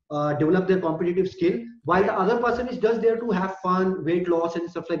to develop their competitive skill, while the other person is just there to have fun, weight loss and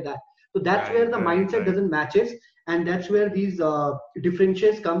stuff like that. So that's where the mindset doesn't matches, and that's where these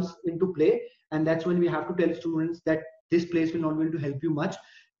differentials comes into play. And that's when we have to tell students that this place will not be able to help you much.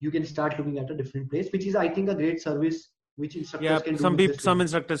 You can start looking at a different place, which is, I think, a great service which instructors can do. Some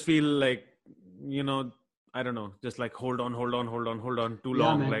instructors feel like, I don't know, just like hold on too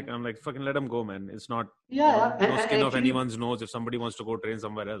long. Like, I'm like, fucking let them go, man. It's not no skin of anyone's nose if somebody wants to go train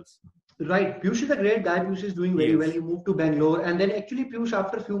somewhere else. Right. Piyush is a great guy. Piyush is doing very well. He moved to Bangalore, and then actually Piyush,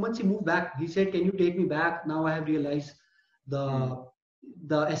 after a few months, he moved back. He said, can you take me back? Now I have realized the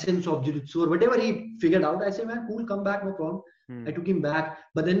essence of jiu-jitsu or whatever he figured out. I said, man, cool, come back, no problem. I took him back,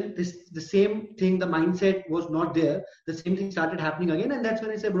 but then the same thing, the mindset was not there. The same thing started happening again, and that's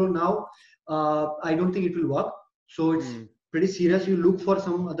when I said, bro, now I don't think it will work. So it's pretty serious. You look for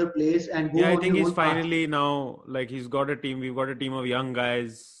some other place and go. I think he's finally now, like, he's got a team. We've got a team of young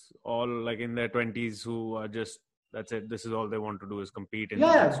guys, all like in their 20s, who are just, that's it. This is all they want to do is compete in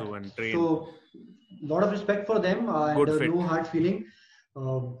jiu-jitsu and train. So a lot of respect for them and no hard feeling.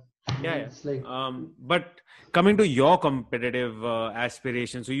 It's like, but coming to your competitive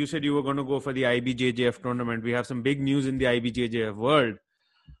aspirations, so you said you were going to go for the IBJJF tournament. We have some big news in the IBJJF world.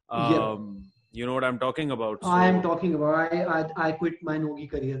 You know what I'm talking about. I am talking about. I quit my Nogi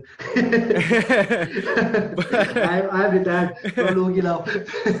career. I retired from Nogi now.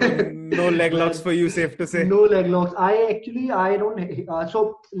 No leg locks for you, safe to say. No leg locks. I don't.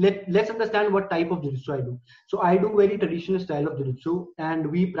 So let's understand what type of jiu-jitsu I do. So I do very traditional style of jiu-jitsu, and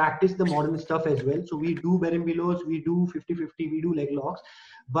we practice the modern stuff as well. So we do berimbilos, we do 50-50, we do leg locks,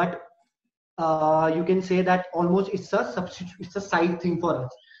 but you can say that almost it's a substitute, it's a side thing for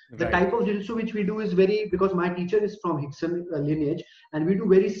us. The Right. type of jiu-jitsu which we do is very, because my teacher is from Hickson lineage, and we do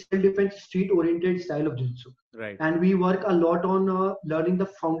very self-defense, street-oriented style of jiu-jitsu. Right. And we work a lot on learning the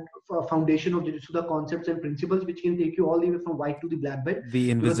foundation of jiu-jitsu, the concepts and principles which can take you all the way from white to the black belt. The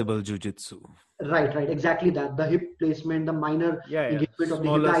invisible jujitsu. Right, exactly that. The hip placement, the minor engagement of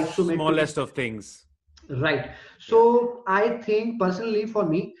the hip, the isometric. Smallest of things. Right. So I think personally for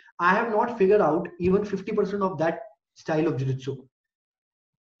me, I have not figured out even 50% of that style of jiu-jitsu.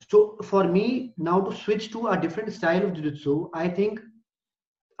 So for me now to switch to a different style of jiu-jitsu, I think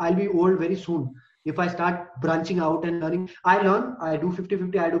I'll be old very soon. If I start branching out and learning, I do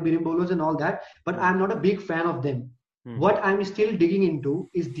 50-50, I do berimbolos and all that, but I'm not a big fan of them. What I'm still digging into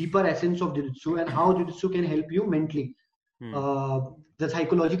is deeper essence of jiu-jitsu and how jiu-jitsu can help you mentally, the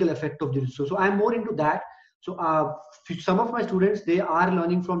psychological effect of jiu-jitsu. So I'm more into that. So some of my students, they are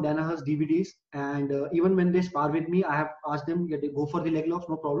learning from Danaher's DVDs, and even when they spar with me, I have asked them, they go for the leg locks,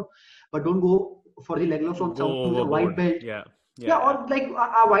 no problem, but don't go for the leg locks on someone who's a white belt. Yeah, or like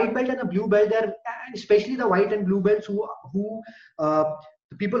a white belt and a blue belt there, and especially the white and blue belts who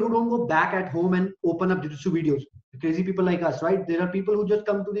the people who don't go back at home and open up jiu-jitsu videos. Crazy people like us, right? There are people who just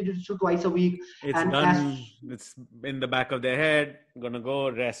come to the jiu-jitsu twice a week. It's done. It's in the back of their head. Gonna go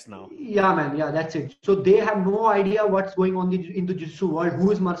rest now. Yeah, man. Yeah, that's it. So they have no idea what's going on in the jiu-jitsu world.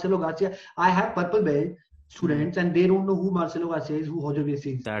 Who is Marcelo Garcia? I have purple belt students, and they don't know who Marcelo Garcia is, who Roger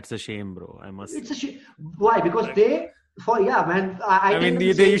Gracie is. That's a shame, bro. I must. It's a shame. Why? Because I mean,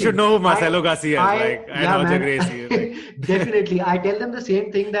 you should know who Marcelo Garcia is, and Roger Gracie. Like. Definitely. I tell them the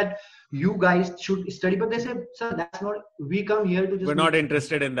same thing, that you guys should study, but they say, sir, that's not, we come here to just... We're not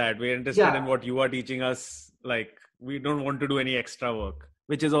interested in that. We're interested in what you are teaching us. Like, we don't want to do any extra work,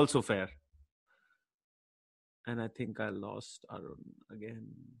 which is also fair. And I think I lost Arun again.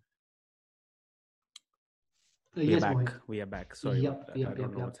 We are back. Sorry about that. I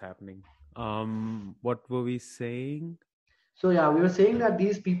don't know what's happening. What were we saying? So we were saying that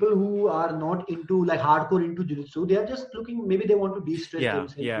these people who are not into, like, hardcore into jiu-jitsu, they are just looking, maybe they want to de-stress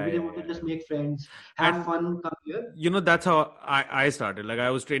themselves. Maybe they want to just make friends, have fun, come here. You know, that's how I started. Like,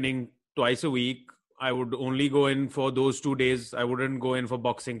 I was training twice a week. I would only go in for those 2 days. I wouldn't go in for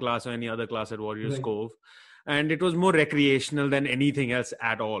boxing class or any other class at Warriors Cove. And it was more recreational than anything else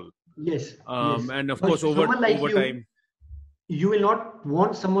at all. Yes. And of course, over time. You will not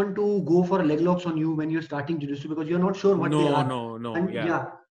want someone to go for leg locks on you when you're starting jiu-jitsu, because you're not sure what they are.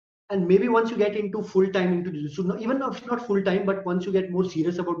 No. And maybe once you get into full-time into jiu-jitsu, even if not full-time, but once you get more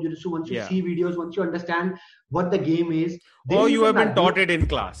serious about jiu-jitsu, once you see videos, once you understand what the game is. Or you have been taught it in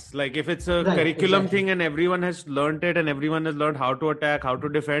class. Like, if it's a curriculum thing and everyone has learned it and everyone has learned how to attack, how to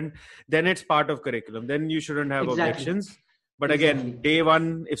defend, then it's part of curriculum. Then you shouldn't have objections. But again, day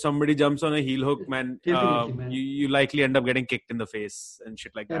one, if somebody jumps on a heel hook, man, you likely end up getting kicked in the face and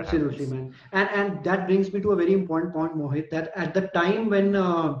shit like that. Absolutely, man. And that brings me to a very important point, Mohit, that at the time when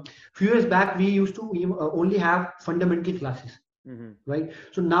few years back, we used to only have fundamental classes, right?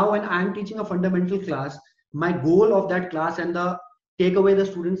 So now when I'm teaching a fundamental class, my goal of that class and the takeaway the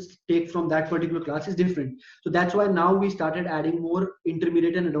students take from that particular class is different. So that's why now we started adding more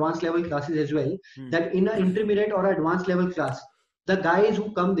intermediate and advanced level classes as well. That in an intermediate or advanced level class, the guys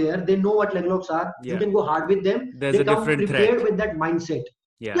who come there, they know what leg locks are. You can go hard with them. They come prepared with that mindset.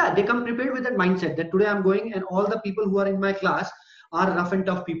 They come prepared with that mindset that today I'm going, and all the people who are in my class are rough and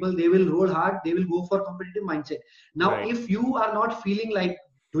tough people. They will roll hard. They will go for competitive mindset. Now, if you are not feeling like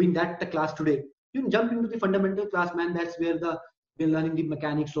doing the class today, you can jump into the fundamental class, man. That's where we're learning the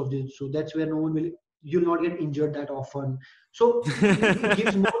mechanics of this. So that's where you'll not get injured that often. So it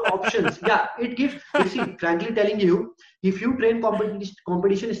gives more options. It gives, frankly telling you, if you train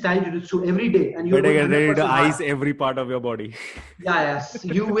competition style jiu-jitsu every day and you're get ready to ice every part of your body.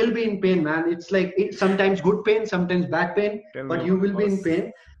 You will be in pain, man. It's like sometimes good pain, sometimes bad pain, but you will be in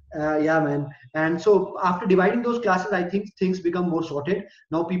pain. Man. And so after dividing those classes, I think things become more sorted.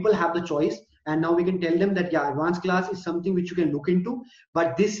 Now people have the choice. And now we can tell them that, advanced class is something which you can look into,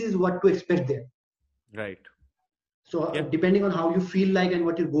 but this is what to expect there. Right. So depending on how you feel like and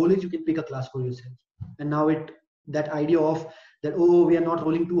what your goal is, you can pick a class for yourself. And now that idea of that, oh, we are not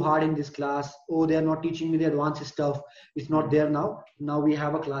rolling too hard in this class. Oh, they are not teaching me the advanced stuff. It's not there now. Now we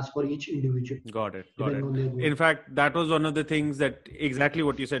have a class for each individual. Got it. In fact, that was one of the things that exactly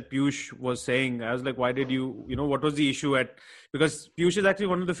what you said, Piyush was saying. I was like, why did you know, what was the issue because Piyush is actually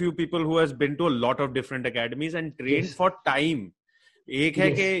one of the few people who has been to a lot of different academies and trained for time. Ek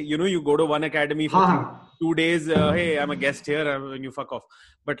hai ke, you know, you go to one academy for 2 days, hey, I'm a guest here, and you fuck off.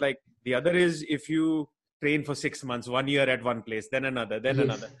 But like the other is if you train for 6 months, 1 year at one place, then another,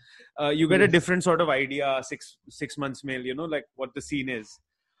 you get a different sort of idea, six months mail, you know, like what the scene is.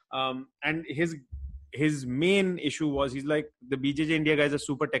 And his main issue was, he's like, the BJJ India guys are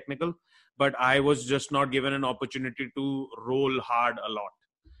super technical, but I was just not given an opportunity to roll hard a lot.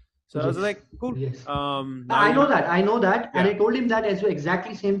 So I was like, cool. Yes. I know that. Yeah. And I told him that as well,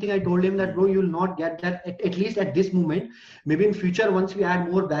 exactly same thing. I told him that, bro, you'll not get that at least at this moment. Maybe in future, once we add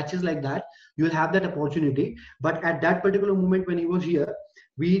more batches like that, you'll have that opportunity. But at that particular moment when he was here,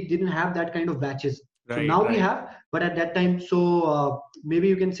 we didn't have that kind of batches. So now we have, but at that time, so maybe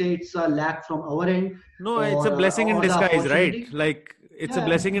you can say it's a lack from our end. No, it's a blessing in disguise, right? Like, it's a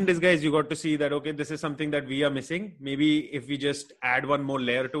blessing in disguise. You got to see that, okay, this is something that we are missing. Maybe if we just add one more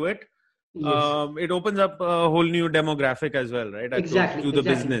layer to it, it opens up a whole new demographic as well, right? Exactly. To the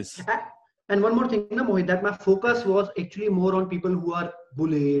business. And one more thing, Mohit, that my focus was actually more on people who are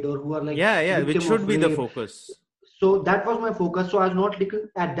bullied or who are like... which should be the focus. So that was my focus. So I was not looking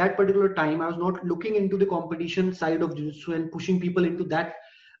at that particular time. I was not looking into the competition side of jiu-jitsu and pushing people into that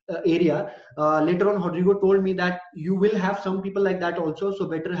area. Later on, Rodrigo told me that you will have some people like that also. So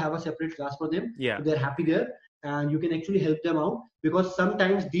better have a separate class for them. Yeah. So they're happy there and you can actually help them out, because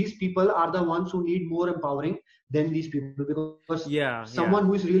sometimes these people are the ones who need more empowering than these people, because someone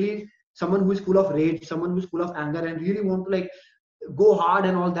who is full of rage, someone who is full of anger and really want to like go hard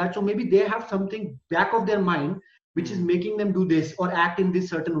and all that. So maybe they have something back of their mind which is making them do this or act in this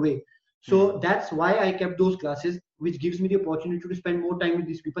certain way. So that's why I kept those classes, which gives me the opportunity to spend more time with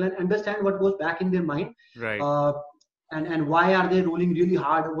these people and understand what goes back in their mind. Right. And why are they rolling really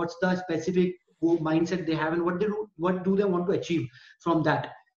hard? What's the specific mindset they have and what do they want to achieve from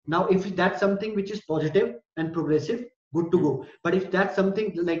that? Now, if that's something which is positive and progressive, good to go. But if that's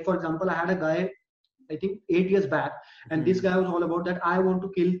something like, for example, I had a guy, I think 8 years back, and this guy was all about that. I want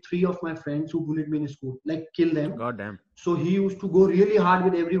to kill 3 of my friends who bullied me in school, like kill them. God damn. So he used to go really hard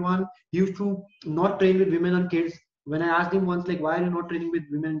with everyone. He used to not train with women and kids. When I asked him once, like, why are you not training with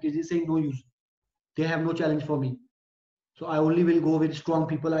women and kids? He's saying, no use. They have no challenge for me. So I only will go with strong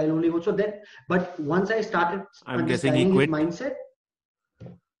people. I'll only go. So then, but once I started understanding his mindset,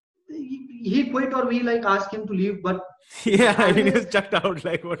 he quit, or we like asked him to leave. But he was chucked out.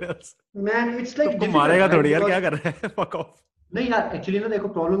 Like, what else? Man, it's like fuck off. नहीं यार, actually ना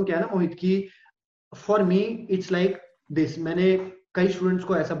देखो problem क्या है ना मोहित की, for me it's like this. मैंने कई students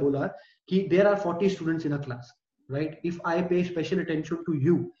को ऐसा बोला कि there are 40 students in a class, right? If I pay special attention to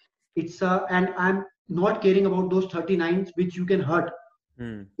you, and I'm not caring about those 39 which you can hurt.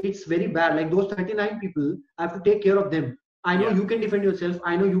 It's very bad. Like those 39 people, I have to take care of them. I know you can defend yourself.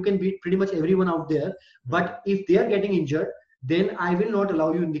 I know you can beat pretty much everyone out there. But if they are getting injured, then I will not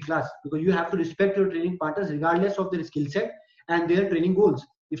allow you in the class, because you have to respect your training partners regardless of their skill set and their training goals.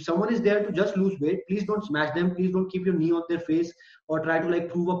 If someone is there to just lose weight, please don't smash them. Please don't keep your knee on their face or try to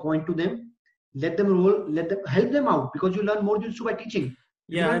like prove a point to them. Let them roll. Help them out, because you learn more jiu-jitsu by teaching.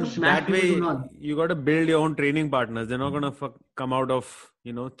 And that way you got to build your own training partners. They're not going to come out of,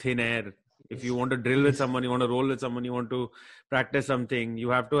 thin air. If you want to drill with someone, you want to roll with someone, you want to practice something, you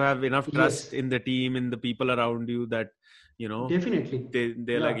have to have enough trust in the team, in the people around you that, definitely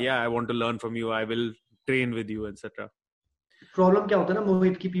they're like, I want to learn from you. I will train with you, etc. Problem क्या होता है ना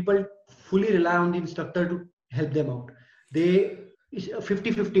मोहित की, people fully rely on the instructor to help them out. They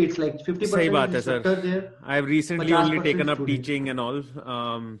 50-50, it's like 50% instructor there. I've recently only taken up teaching and all.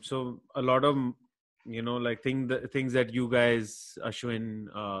 So a lot of, like things that you guys, Ashwin,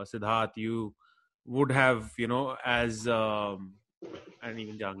 Siddharth, you would have, as, and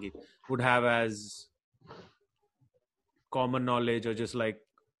even Jahangir, would have as common knowledge, or just like,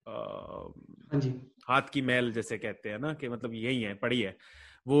 हाथ की मैल जैसे कहते हैं ना, कि मतलब यही है, पढ़ी है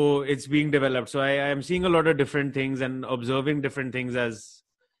वो, it's being developed. So I am seeing a lot of different things and observing different things as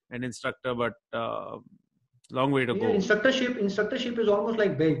an instructor, but long way to go. Instructorship is almost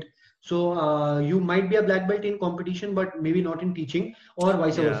like belt. So you might be a black belt in competition, but maybe not in teaching, or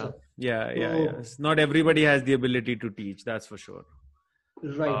vice versa. Yeah. Not everybody has the ability to teach, that's for sure.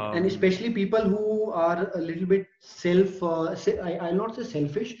 Right, and especially people who are a little bit I'll not say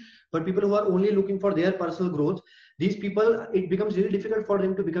selfish, but people who are only looking for their personal growth. These people, it becomes really difficult for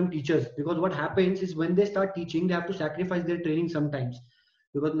them to become teachers, because what happens is when they start teaching, they have to sacrifice their training sometimes,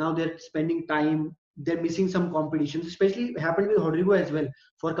 because now they're spending time, they're missing some competitions. Especially happened with Rodrigo as well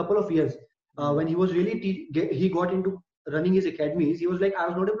for a couple of years. When he was really he got into running his academies, he was like, I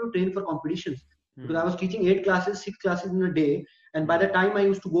was not able to train for competitions because I was teaching 8 classes, 6 classes in a day, and by the time I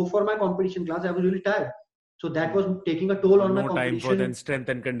used to go for my competition class, I was really tired. So that was taking a toll on my No time for competition. then strength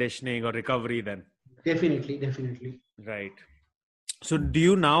and conditioning or recovery then. Definitely. Right. So do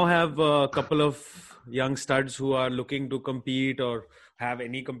you now have a couple of young studs who are looking to compete or have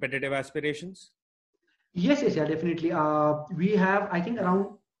any competitive aspirations? Yes, yeah, definitely. We have, I think,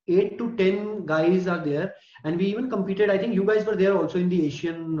 around 8 to 10 guys are there, and we even competed. I think you guys were there also in the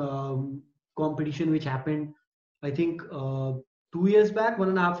Asian competition, which happened, I think, 2 years back,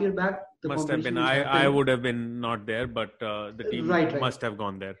 1.5 years back. The Must have been. competition which I happened. would have been not there, but the team Right. must have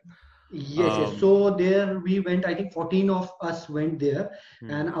gone there. Yes. So there we went. I think 14 of us went there,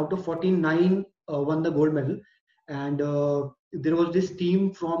 and out of 14, 9 won the gold medal. And there was this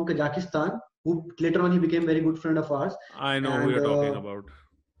team from Kazakhstan who later on he became very good friend of ours. I know And who you're talking about.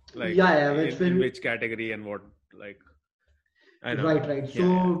 Like, yeah, in which category and what, like, I know. Right.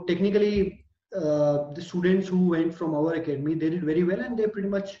 So technically, the students who went from our academy, they did very well, and they pretty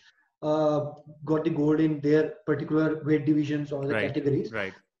much got the gold in their particular weight divisions or the categories.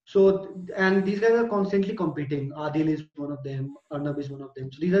 Right. So, and these guys are constantly competing. Adil is one of them. Arnab is one of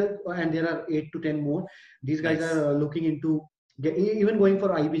them. So these are, and there are 8 to 10 more. These guys are looking into even going for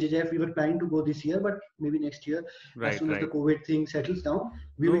IBJJF. We were planning to go this year, but maybe next year, as soon as the COVID thing settles down,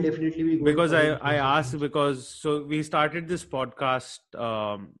 we will definitely be going. Because I asked because so we started this podcast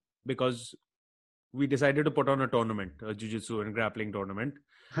because we decided to put on a tournament, a jiu-jitsu and grappling tournament,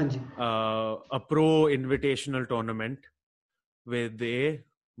 a pro invitational tournament with a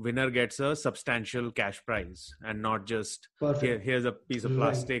winner gets a substantial cash prize and not just here's a piece of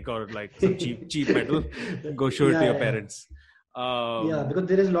plastic or like some cheap metal. Go show it to your parents. Because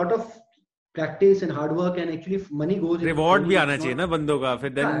there is a lot of practice and hard work, and actually money goes. Reward bhi aana chahiye na bandon ka.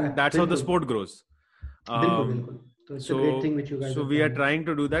 Then that's how the sport grows. So it's a great thing which you guys. So we are trying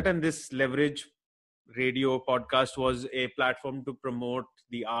to do that, and this Leverage Radio podcast was a platform to promote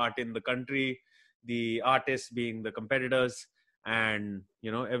the art in the country, the artists being the competitors, and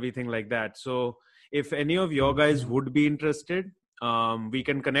everything like that. So if any of your guys would be interested, we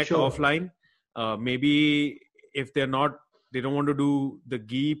can connect offline. Maybe if they don't want to do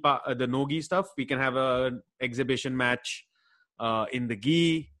the no gi stuff, we can have an exhibition match in the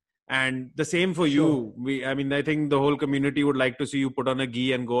gi. And the same for you. I think the whole community would like to see you put on a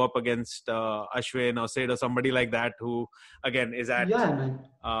gi and go up against Ashwin or Sid or somebody like that, who again is at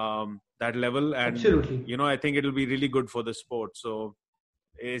that level. And absolutely, I think it'll be really good for the sport. So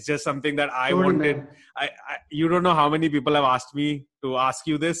it's just something that I wanted. You don't know how many people have asked me to ask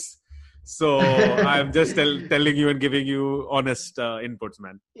you this. So I'm just telling you and giving you honest inputs,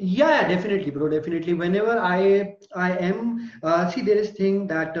 man. Yeah, definitely, bro. Definitely. Whenever I am see, there is thing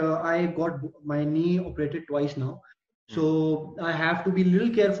that I got my knee operated twice now, so I have to be a little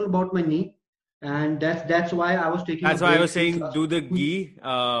careful about my knee, and that's why I was taking. That's why I was saying do the gi.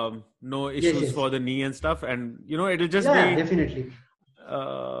 No issues for the knee and stuff, and it'll just be definitely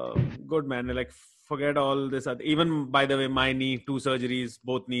good, man. Like, forget all this. Even, by the way, my knee, 2 surgeries,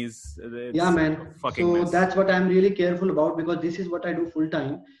 both knees. Man. So mess. That's what I'm really careful about, because this is what I do full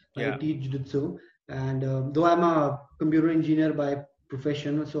time. I teach jiu-jitsu, and though I'm a computer engineer by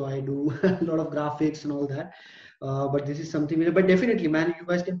profession, so I do a lot of graphics and all that. But this is something. But definitely, man, you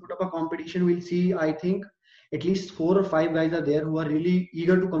guys can put up a competition. We'll see. I think at least 4 or 5 guys are there who are really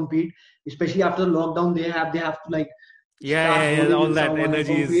eager to compete. Especially after the lockdown, they have to like. All that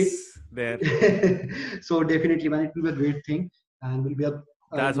energy is there. So definitely, man, it will be a great thing, and will be a.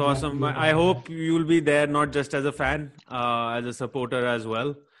 That's awesome. I hope you'll be there not just as a fan, as a supporter as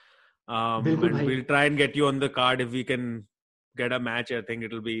well. And we'll try and get you on the card if we can get a match. I think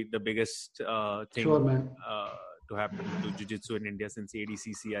it'll be the biggest thing to happen to jiu-jitsu in India since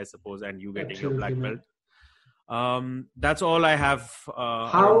ADCC, I suppose, and you getting your black belt. That's all I have.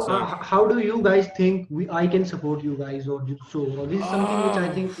 How do you guys think I can support you guys or jiu-jitsu? Or this is something which I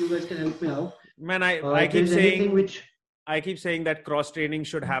think you guys can help me out. Man, I keep saying I keep saying that cross training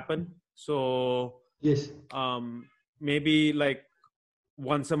should happen. So yes, maybe like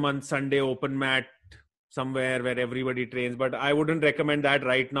once a month Sunday open mat somewhere where everybody trains. But I wouldn't recommend that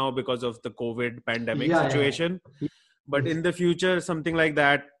right now because of the COVID pandemic situation. But in the future, something like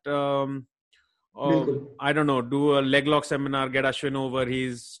that. Bilkul. I don't know, do a leg lock seminar, get Ashwin over.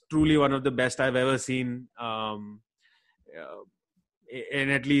 He's truly one of the best I've ever seen. In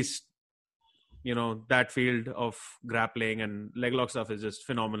at least, that field of grappling and leg lock stuff is just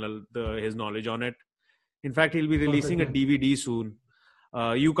phenomenal. His knowledge on it. In fact, he'll be releasing a DVD soon.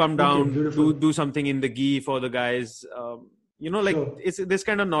 You come down, do something in the gi for the guys. Sure. It's this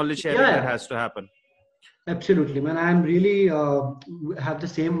kind of knowledge sharing that has to happen. Absolutely, man. I'm really have the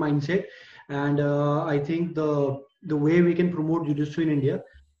same mindset, and I think the way we can promote jiu-jitsu in India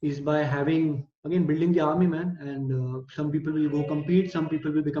is by building the army, man. And some people will go compete, some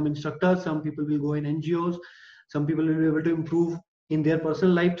people will become instructors, some people will go in NGOs, some people will be able to improve in their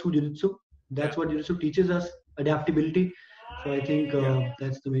personal life through jiu-jitsu. That's what jiu-jitsu teaches us, adaptability. So I think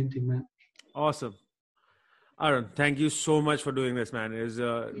that's the main thing, man. Awesome. Arun, thank you so much for doing this, man. It was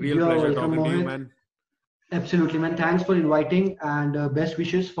a real pleasure talking to you, man. Absolutely, man. Thanks for inviting, and best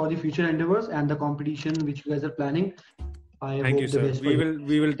wishes for the future endeavors and the competition which you guys are planning. Thank you, sir.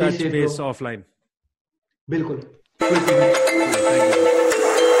 We will touch base offline. Bilkul. Thank you.